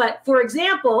 But for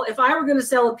example, if I were going to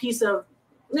sell a piece of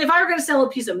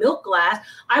milk glass,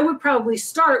 I would probably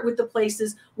start with the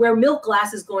places where milk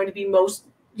glass is going to be most,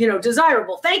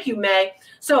 desirable. Thank you, May.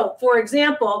 So, for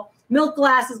example, milk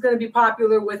glass is going to be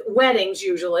popular with weddings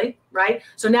usually, right?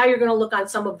 So now you're going to look on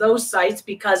some of those sites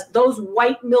because those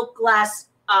white milk glass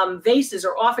vases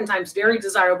are oftentimes very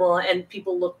desirable and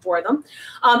people look for them.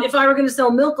 If I were going to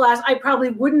sell milk glass, I probably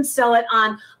wouldn't sell it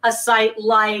on a site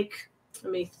like,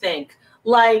 let me think.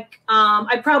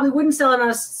 I probably wouldn't sell it on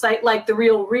a site like The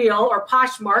Real or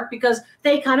Poshmark because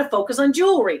they kind of focus on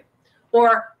jewelry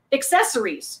or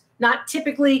accessories, not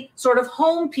typically sort of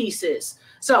home pieces.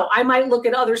 So I might look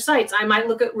at other sites. I might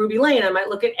look at Ruby Lane. I might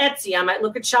look at Etsy. I might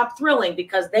look at Shop Thrilling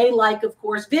because they like, of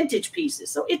course, vintage pieces.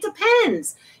 So it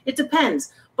depends. It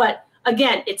depends. But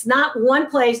again, it's not one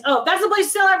place. Oh, that's the place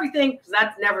to sell everything.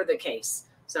 That's never the case.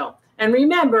 So, and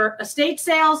remember, estate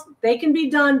sales, they can be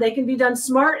done. They can be done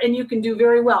smart and you can do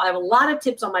very well. I have a lot of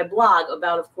tips on my blog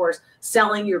about, of course,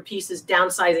 selling your pieces,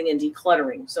 downsizing and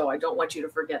decluttering. So I don't want you to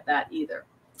forget that either.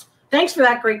 Thanks for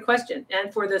that great question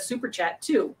and for the super chat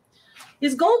too.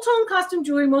 Is gold tone costume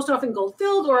jewelry most often gold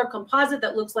filled or a composite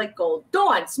that looks like gold?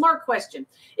 Dawn, smart question.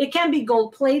 It can be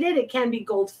gold plated. It can be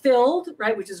gold filled,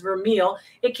 right, which is vermeil.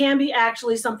 It can be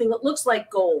actually something that looks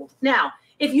like gold. Now,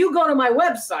 if you go to my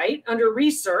website under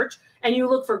research and you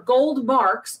look for gold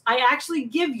marks, I actually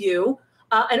give you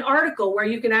an article where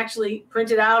you can actually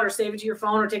print it out or save it to your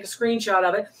phone or take a screenshot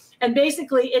of it. And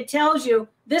basically it tells you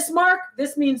this mark,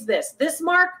 this means this. This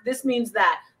mark, this means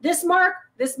that. This mark,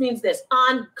 this means this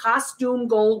on costume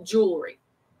gold jewelry.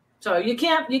 So you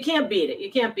can't beat it.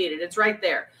 You can't beat it. It's right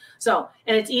there. So,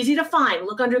 and it's easy to find.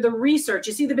 Look under the research.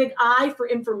 You see the big I for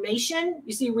information?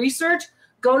 You see research?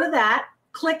 Go to that.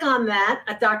 Click on that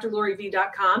at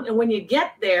drloriv.com. And when you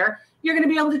get there, you're going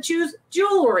to be able to choose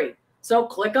jewelry. So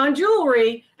click on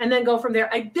jewelry and then go from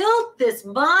there. I built this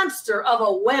monster of a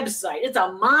website. It's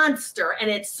a monster and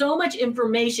it's so much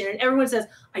information. And everyone says,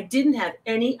 I didn't have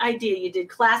any idea. You did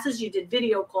classes, you did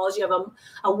video calls. You have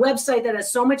a website that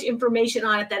has so much information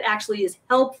on it that actually is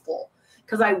helpful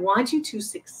because I want you to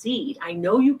succeed. I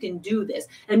know you can do this.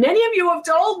 And many of you have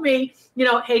told me,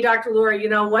 hey, Dr. Lori, you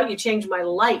know what? You changed my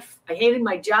life. I hated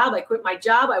my job. I quit my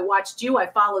job. I watched you. I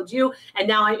followed you. And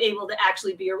now I'm able to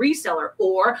actually be a reseller.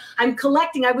 Or I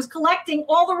was collecting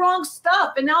all the wrong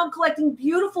stuff. And now I'm collecting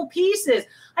beautiful pieces.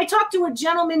 I talked to a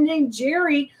gentleman named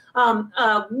Jerry,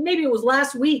 maybe it was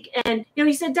last week. And,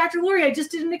 he said, Dr. Lori, I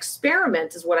just did an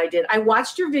experiment is what I did. I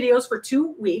watched your videos for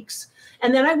 2 weeks.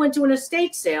 And then I went to an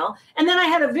estate sale, and then I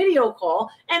had a video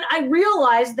call, and I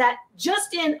realized that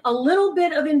just in a little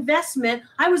bit of investment,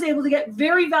 I was able to get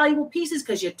very valuable pieces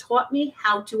because you taught me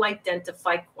how to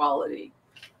identify quality.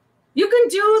 You can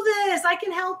do this. I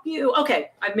can help you.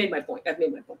 Okay, I've made my point.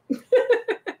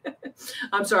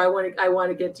 I'm sorry. I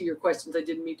want to get to your questions. I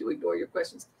didn't mean to ignore your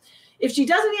questions. If she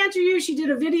doesn't answer you, she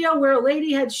did a video where a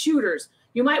lady had shooters.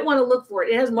 You might want to look for it.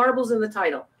 It has marbles in the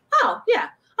title. Oh, yeah.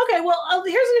 Okay, well,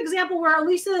 here's an example where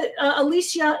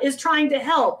Alicia is trying to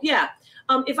help. Yeah,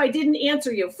 if I didn't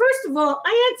answer you. First of all,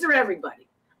 I answer everybody.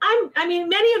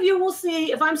 Many of you will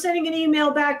see, if I'm sending an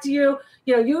email back to you,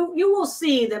 you will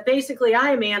see that basically I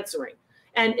am answering.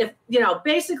 And if,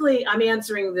 basically I'm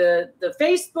answering the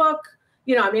Facebook,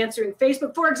 I'm answering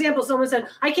Facebook. For example, someone said,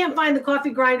 I can't find the coffee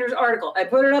grinders article. I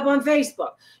put it up on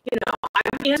Facebook.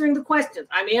 I'm answering the questions.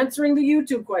 I'm answering the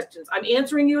YouTube questions. I'm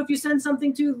answering you if you send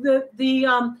something to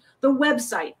the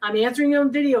website. I'm answering you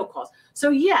on video calls. So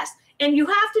yes, and you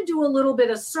have to do a little bit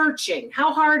of searching.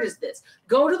 How hard is this?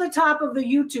 Go to the top of the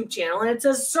YouTube channel and it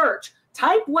says search.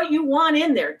 Type what you want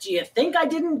in there. Do you think I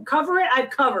didn't cover it? I've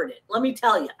covered it. Let me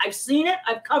tell you. I've seen it.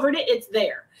 I've covered it. It's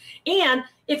there. And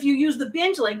if you use the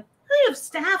binge link, I have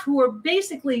staff who are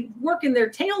basically working their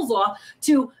tails off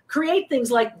to create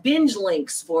things like binge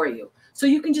links for you. So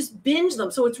you can just binge them.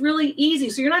 So it's really easy.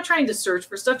 So you're not trying to search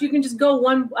for stuff. You can just go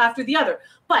one after the other.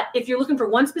 But if you're looking for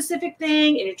one specific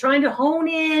thing and you're trying to hone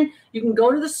in, you can go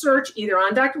to the search either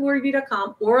on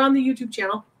drloriv.com or on the YouTube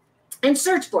channel and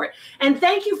search for it. And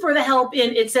thank you for the help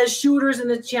in, it says shooters in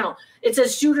the channel. It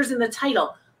says shooters in the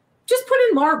title. Just put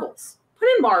in marbles. Put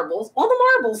in marbles. All the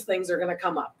marbles things are going to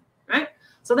come up, right?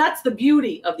 So that's the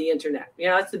beauty of the internet.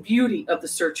 That's the beauty of the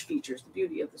search features,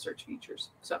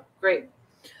 So great.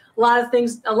 A lot of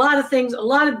things, a lot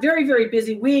of very, very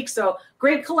busy weeks. So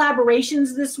great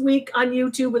collaborations this week on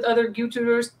YouTube with other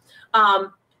YouTubers.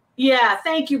 Yeah,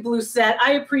 thank you, Blue Set.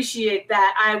 I appreciate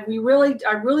that. I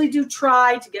really do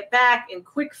try to get back in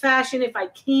quick fashion if I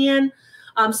can.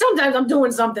 Sometimes I'm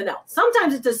doing something else.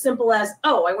 Sometimes it's as simple as,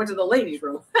 oh, I went to the ladies'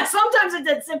 room. Sometimes it's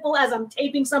as simple as I'm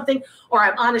taping something or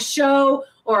I'm on a show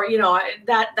or,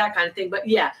 that kind of thing. But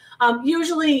yeah,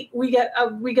 usually we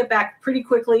get back pretty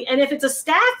quickly. And if it's a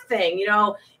staff thing,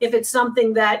 if it's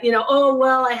something that, oh,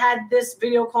 well, I had this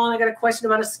video call and I got a question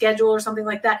about a schedule or something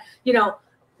like that,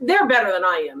 they're better than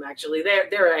I am, actually.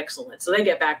 They're excellent. So they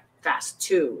get back fast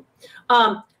too.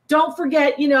 Don't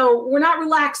forget, we're not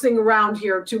relaxing around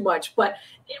here too much, but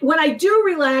when I do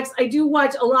relax, I do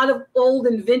watch a lot of old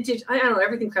and vintage. I don't know,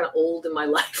 everything's kind of old in my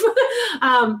life,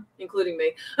 including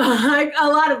me. A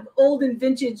lot of old and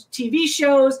vintage TV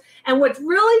shows. And what's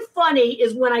really funny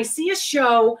is when I see a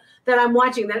show that I'm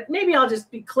watching that maybe I'll just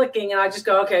be clicking and I just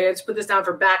go, okay, let's put this down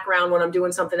for background when I'm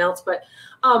doing something else. But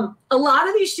a lot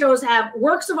of these shows have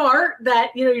works of art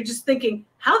that, you're just thinking,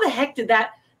 how the heck did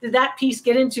that piece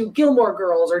get into Gilmore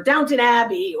Girls or Downton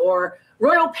Abbey or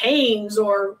Royal Pains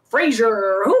or Frasier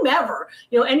or whomever,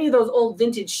 any of those old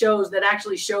vintage shows that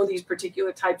actually show these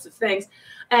particular types of things.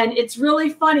 And it's really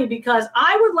funny because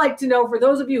I would like to know, for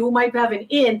those of you who might have an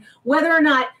in, whether or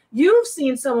not you've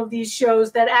seen some of these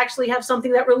shows that actually have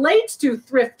something that relates to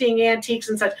thrifting, antiques,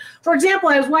 and such. For example,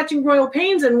 I was watching Royal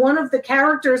Pains and one of the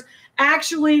characters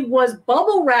actually was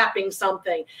bubble wrapping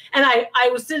something. And I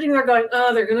was sitting there going,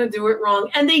 oh, they're going to do it wrong.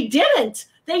 And they didn't.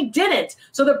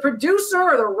 So the producer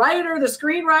or the writer, the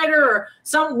screenwriter, or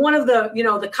one of the,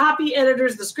 the copy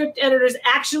editors, the script editors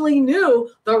actually knew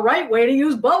the right way to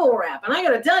use bubble wrap. And I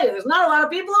got to tell you, there's not a lot of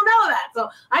people who know that. So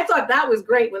I thought that was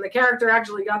great when the character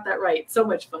actually got that right. So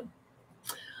much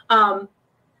fun.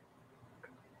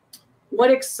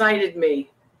 What excited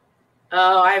me?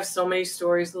 Oh, I have so many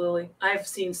stories, Lily. I've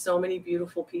seen so many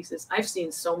beautiful pieces. I've seen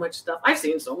so much stuff. I've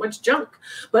seen so much junk,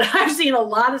 but I've seen a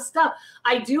lot of stuff.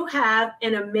 I do have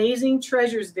an amazing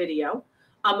treasures video,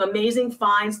 amazing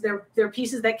finds. They're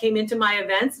pieces that came into my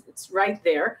events. It's right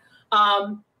there.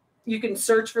 You can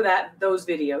search for those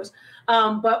videos.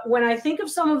 But when I think of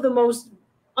some of the most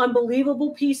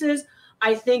unbelievable pieces,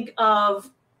 I think of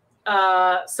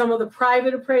some of the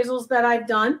private appraisals that I've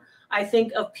done. I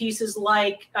think of pieces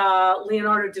like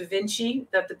Leonardo da Vinci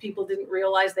that the people didn't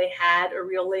realize they had a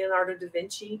real Leonardo da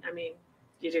Vinci. I mean,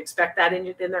 you'd expect that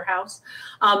in their house.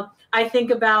 I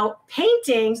think about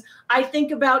paintings. I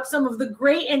think about some of the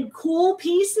great and cool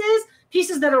pieces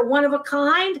pieces that are one of a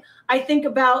kind, I think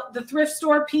about the thrift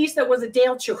store piece that was a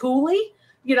Dale Chihuly,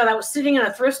 you know, that was sitting in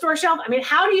a thrift store shelf. I mean,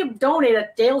 how do you donate a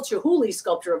Dale Chihuly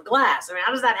sculpture of glass? I mean,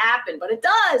 how does that happen? But it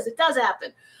does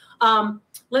happen.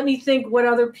 Let me think what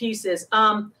other pieces.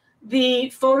 The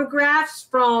photographs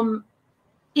from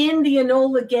in the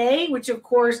Enola Gay, which of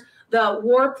course, the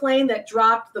warplane that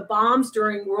dropped the bombs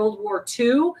during World War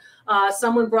II.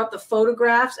 Someone brought the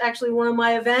photographs, actually one of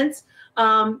my events.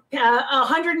 A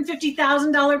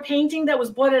 $150,000 painting that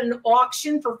was bought at an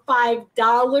auction for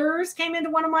 $5 came into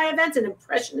one of my events, an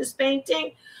impressionist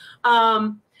painting.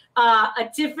 A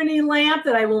Tiffany lamp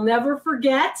that I will never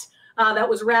forget that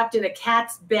was wrapped in a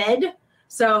cat's bed.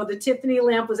 So the Tiffany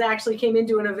lamp was actually came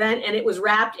into an event and it was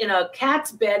wrapped in a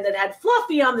cat's bed that had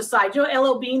Fluffy on the side. You know,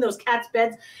 L.L. Bean, those cat's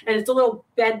beds, and it's a little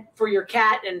bed for your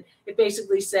cat. And it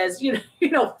basically says, you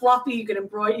know, Fluffy, you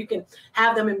can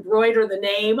have them embroider the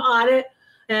name on it.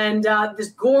 And this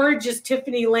gorgeous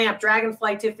Tiffany lamp,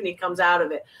 Dragonfly Tiffany, comes out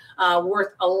of it, worth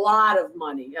a lot of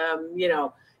money, you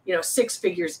know, 6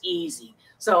 figures easy.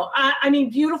 So, I mean,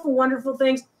 beautiful, wonderful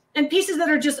things and pieces that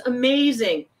are just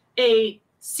amazing. A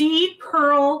seed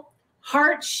pearl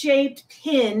heart-shaped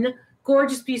pin,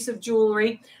 gorgeous piece of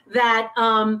jewelry that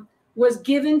was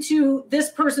given to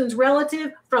this person's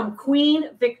relative from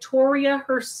Queen Victoria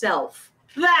herself.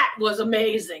 That was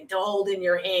amazing to hold in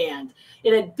your hand.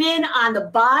 It had been on the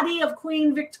body of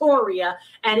Queen Victoria,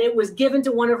 and it was given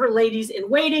to one of her ladies in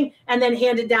waiting and then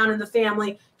handed down in the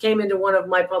family, came into one of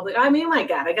my public. I mean, my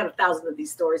God, I got 1,000 of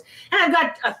these stories. And I've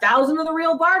got 1,000 of the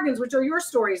real bargains, which are your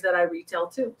stories that I retell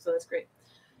too. So that's great.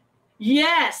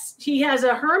 Yes, he has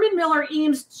a Herman Miller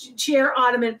Eames chair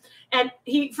ottoman. And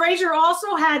Fraser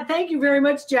also had, thank you very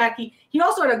much, Jackie, he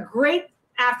also had a great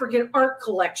African art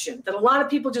collection that a lot of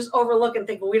people just overlook and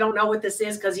think, well, we don't know what this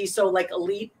is because he's so like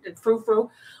elite and frou-frou.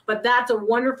 But that's a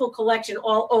wonderful collection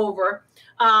all over.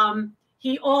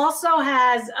 He also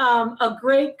has a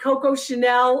great Coco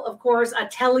Chanel, of course,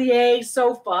 atelier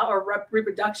sofa or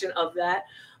reproduction of that.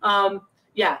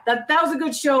 Yeah, that was a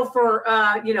good show for,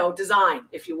 design,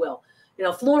 if you will. You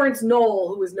know, Florence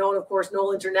Knoll, who is known, of course,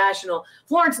 Knoll International.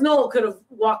 Florence Knoll could have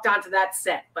walked onto that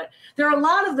set, but there are a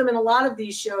lot of them in a lot of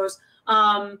these shows.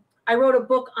 I wrote a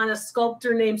book on a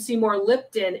sculptor named Seymour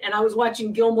Lipton, and I was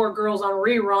watching Gilmore Girls on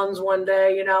reruns one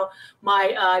day. You know,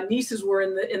 my nieces were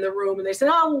in the room, and they said,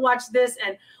 "Oh, we'll watch this."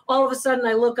 And all of a sudden,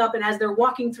 I look up, and as they're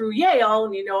walking through Yale,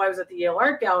 and I was at the Yale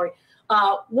Art Gallery,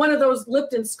 one of those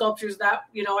Lipton sculptures that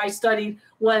I studied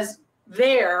was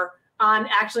there on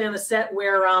the set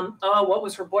where what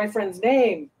was her boyfriend's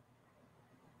name?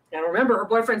 I don't remember her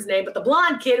boyfriend's name, but the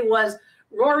blonde kid was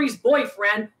Rory's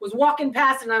boyfriend, was walking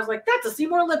past, and I was like, that's a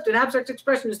Seymour Lipton abstract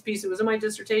expressionist piece. It was in my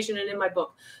dissertation and in my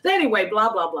book. So anyway,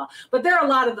 blah, blah, blah. But there are a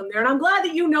lot of them there, and I'm glad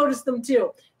that you noticed them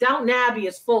too. Downton Abbey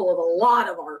is full of a lot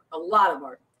of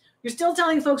art, You're still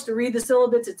telling folks to read the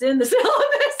syllabus. It's in the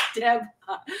syllabus, Deb.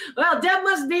 Well, Deb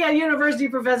must be a university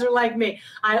professor like me.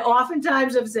 I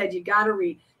oftentimes have said, you got to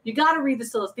read. You got to read the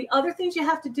syllabus. The other things you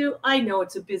have to do, I know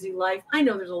it's a busy life. I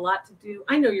know there's a lot to do.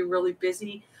 I know you're really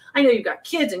busy. I know you've got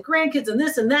kids and grandkids and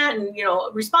this and that and,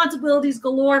 responsibilities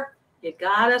galore. You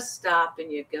got to stop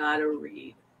and you got to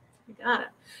read.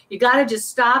 You got to just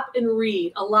stop and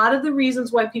read. A lot of the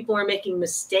reasons why people are making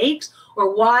mistakes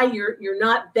or why you're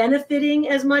not benefiting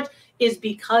as much is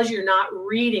because you're not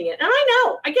reading it. And I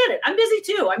know, I get it. I'm busy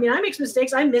too. I mean, I make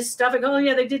mistakes. I miss stuff. I go, oh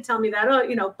yeah, they did tell me that.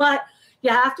 Oh, but you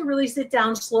have to really sit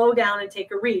down, slow down, and take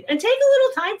a read. And take a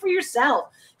little time for yourself.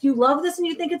 If you love this and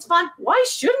you think it's fun, why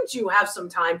shouldn't you have some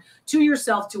time to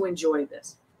yourself to enjoy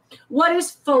this? What is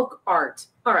folk art?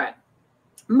 All right.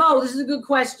 Mo, this is a good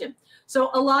question. So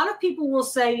a lot of people will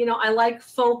say, I like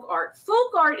folk art.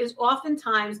 Folk art is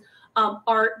oftentimes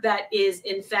art that is,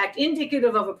 in fact,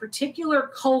 indicative of a particular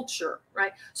culture,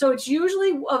 right? So it's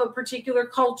usually of a particular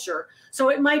culture. So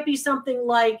it might be something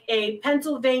like a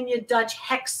Pennsylvania Dutch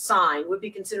hex sign would be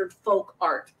considered folk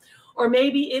art. Or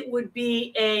maybe it would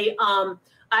be a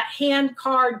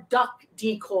hand-carved duck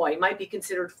decoy might be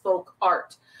considered folk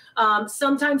art.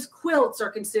 Sometimes quilts are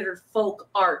considered folk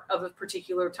art of a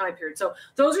particular time period. So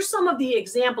those are some of the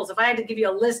examples. If I had to give you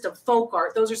a list of folk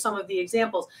art, those are some of the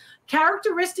examples.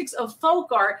 Characteristics of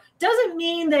folk art doesn't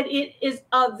mean that it is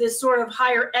of this sort of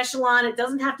higher echelon. It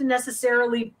doesn't have to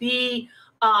necessarily be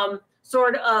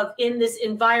sort of in this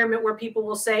environment where people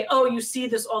will say, oh, you see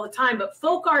this all the time. But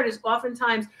folk art is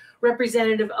oftentimes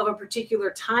representative of a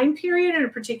particular time period and a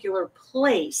particular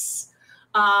place.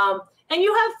 And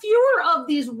you have fewer of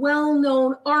these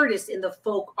well-known artists in the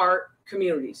folk art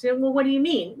community. So, well, what do you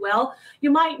mean? Well,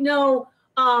 you might know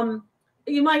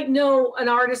an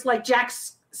artist like Jack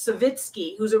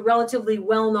Savitsky, who's a relatively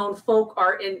well-known folk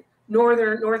art in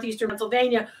northeastern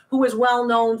Pennsylvania, who was well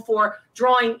known for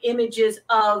drawing images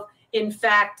of, in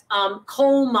fact,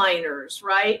 coal miners,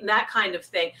 right? And that kind of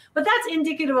thing. But that's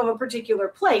indicative of a particular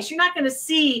place. You're not going to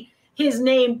see his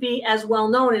name be as well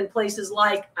known in places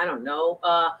like, I don't know,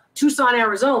 Tucson,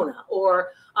 Arizona,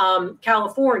 or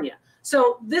California.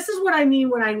 So this is what I mean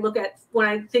when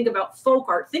I think about folk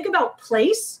art. Think about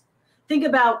place. Think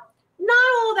about not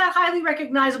all that highly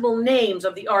recognizable names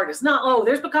of the artists. Not, oh,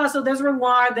 there's Picasso, there's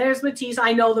Renoir, there's Matisse.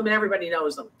 I know them and everybody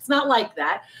knows them. It's not like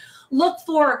that. Look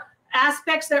for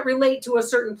aspects that relate to a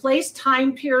certain place,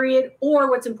 time period, or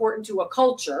what's important to a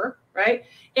culture, right?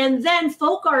 And then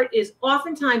folk art is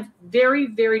oftentimes very,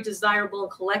 very desirable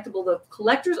and collectible. The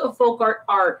collectors of folk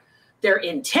art they're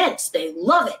intense. They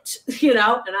love it, you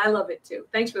know, and I love it too.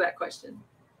 Thanks for that question.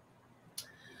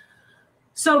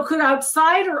 So could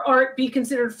outsider art be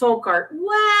considered folk art?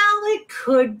 Well, it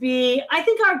could be. I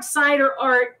think outsider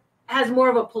art has more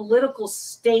of a political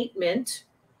statement.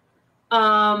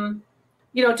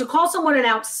 You know, to call someone an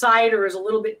outsider is a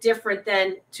little bit different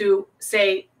than to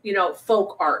say, you know,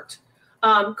 folk art.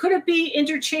 Could it be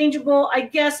interchangeable? I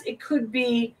guess it could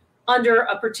be under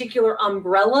a particular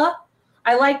umbrella.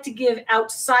 I like to give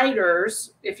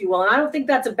outsiders, if you will, and I don't think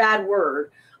that's a bad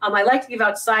word. I like to give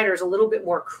outsiders a little bit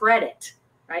more credit,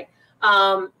 right?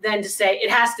 Than to say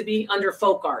it has to be under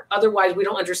folk art. Otherwise, we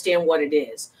don't understand what it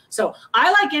is. So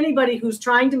I like anybody who's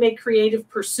trying to make creative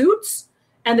pursuits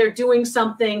and they're doing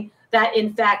something that,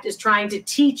 in fact, is trying to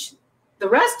teach the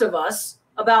rest of us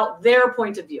about their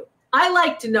point of view. I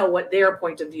like to know what their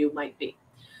point of view might be.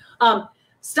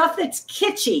 Stuff that's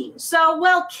kitschy. So,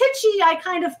 well, kitschy I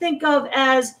kind of think of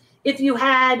as if you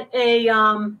had a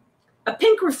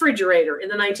pink refrigerator in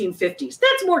the 1950s.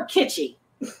 That's more kitschy,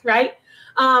 right?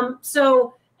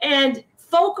 And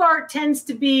folk art tends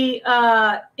to be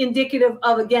indicative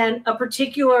of, again, a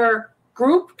particular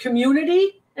group,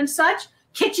 community, and such.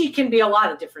 Kitschy can be a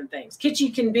lot of different things.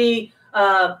 Kitschy can be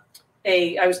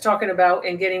I was talking about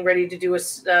and getting ready to do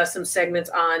some segments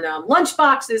on lunch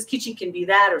boxes. Kitschy can be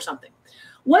that or something.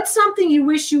 What's something you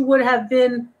wish you would have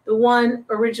been the one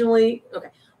originally? Okay.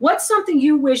 What's something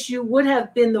you wish you would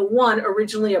have been the one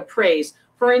originally appraised?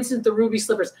 For instance, the ruby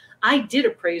slippers. I did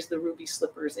appraise the ruby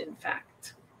slippers, in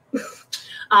fact.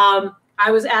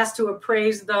 I was asked to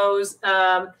appraise those,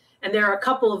 and there are a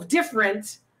couple of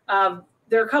different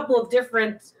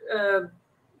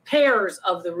pairs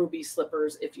of the ruby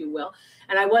slippers, if you will.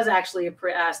 And I was actually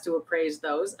asked to appraise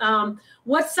those.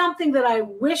 What's something that I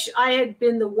wish I had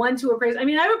been the one to appraise? I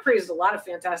mean, I've appraised a lot of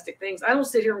fantastic things. I don't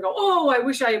sit here and go, oh, I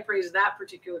wish I appraised that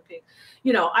particular piece.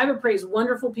 You know, I've appraised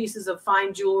wonderful pieces of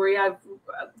fine jewelry.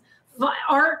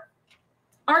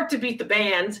 Art to beat the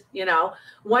band, you know,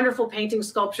 wonderful painting,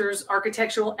 sculptures,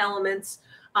 architectural elements.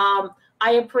 I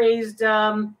appraised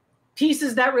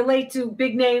pieces that relate to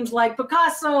big names like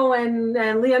Picasso and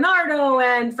Leonardo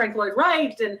and Frank Lloyd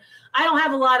Wright. And I don't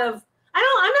have a lot of, I'm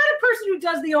not a person who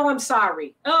does the, oh, I'm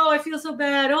sorry. Oh, I feel so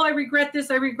bad. Oh, I regret this.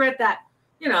 I regret that.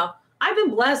 You know, I've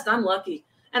been blessed. I'm lucky.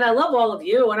 And I love all of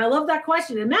you. And I love that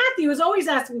question. And Matthew is always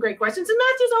asking great questions. And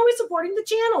Matthew's always supporting the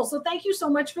channel. So thank you so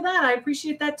much for that. I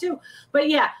appreciate that too. But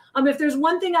yeah, if there's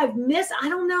one thing I've missed, I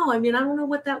don't know. I mean, I don't know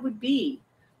what that would be.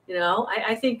 You know,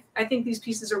 I think these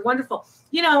pieces are wonderful.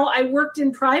 You know, I worked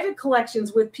in private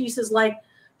collections with pieces like,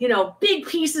 you know, big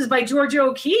pieces by Georgia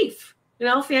O'Keeffe, you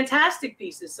know, fantastic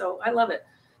pieces. So I love it.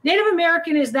 Native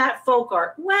American, is that folk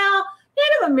art? Well,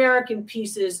 Native American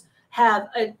pieces have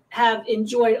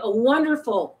enjoyed a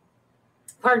wonderful,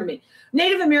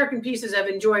 Native American pieces have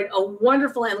enjoyed a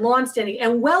wonderful and longstanding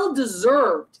and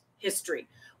well-deserved history,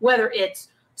 whether it's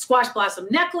squash blossom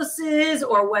necklaces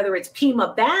or whether it's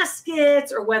Pima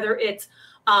baskets or whether it's,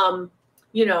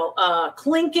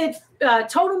 Tlingit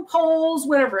totem poles,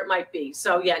 whatever it might be.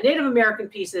 So yeah, Native American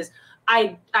pieces,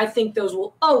 I think those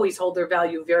will always hold their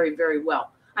value very, very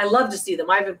well. I love to see them.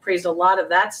 I've appraised a lot of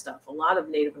that stuff, a lot of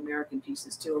Native American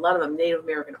pieces too, a lot of Native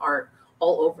American art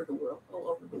all over the world,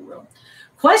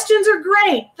 Questions are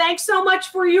great. Thanks so much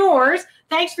for yours.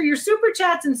 Thanks for your super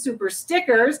chats and super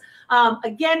stickers.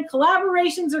 Again,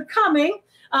 collaborations are coming.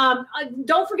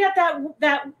 Don't forget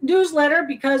that newsletter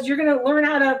because you're going to learn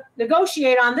how to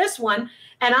negotiate on this one.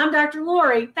 And I'm Dr.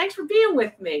 Lori. Thanks for being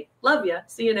with me. Love you.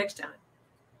 See you next time.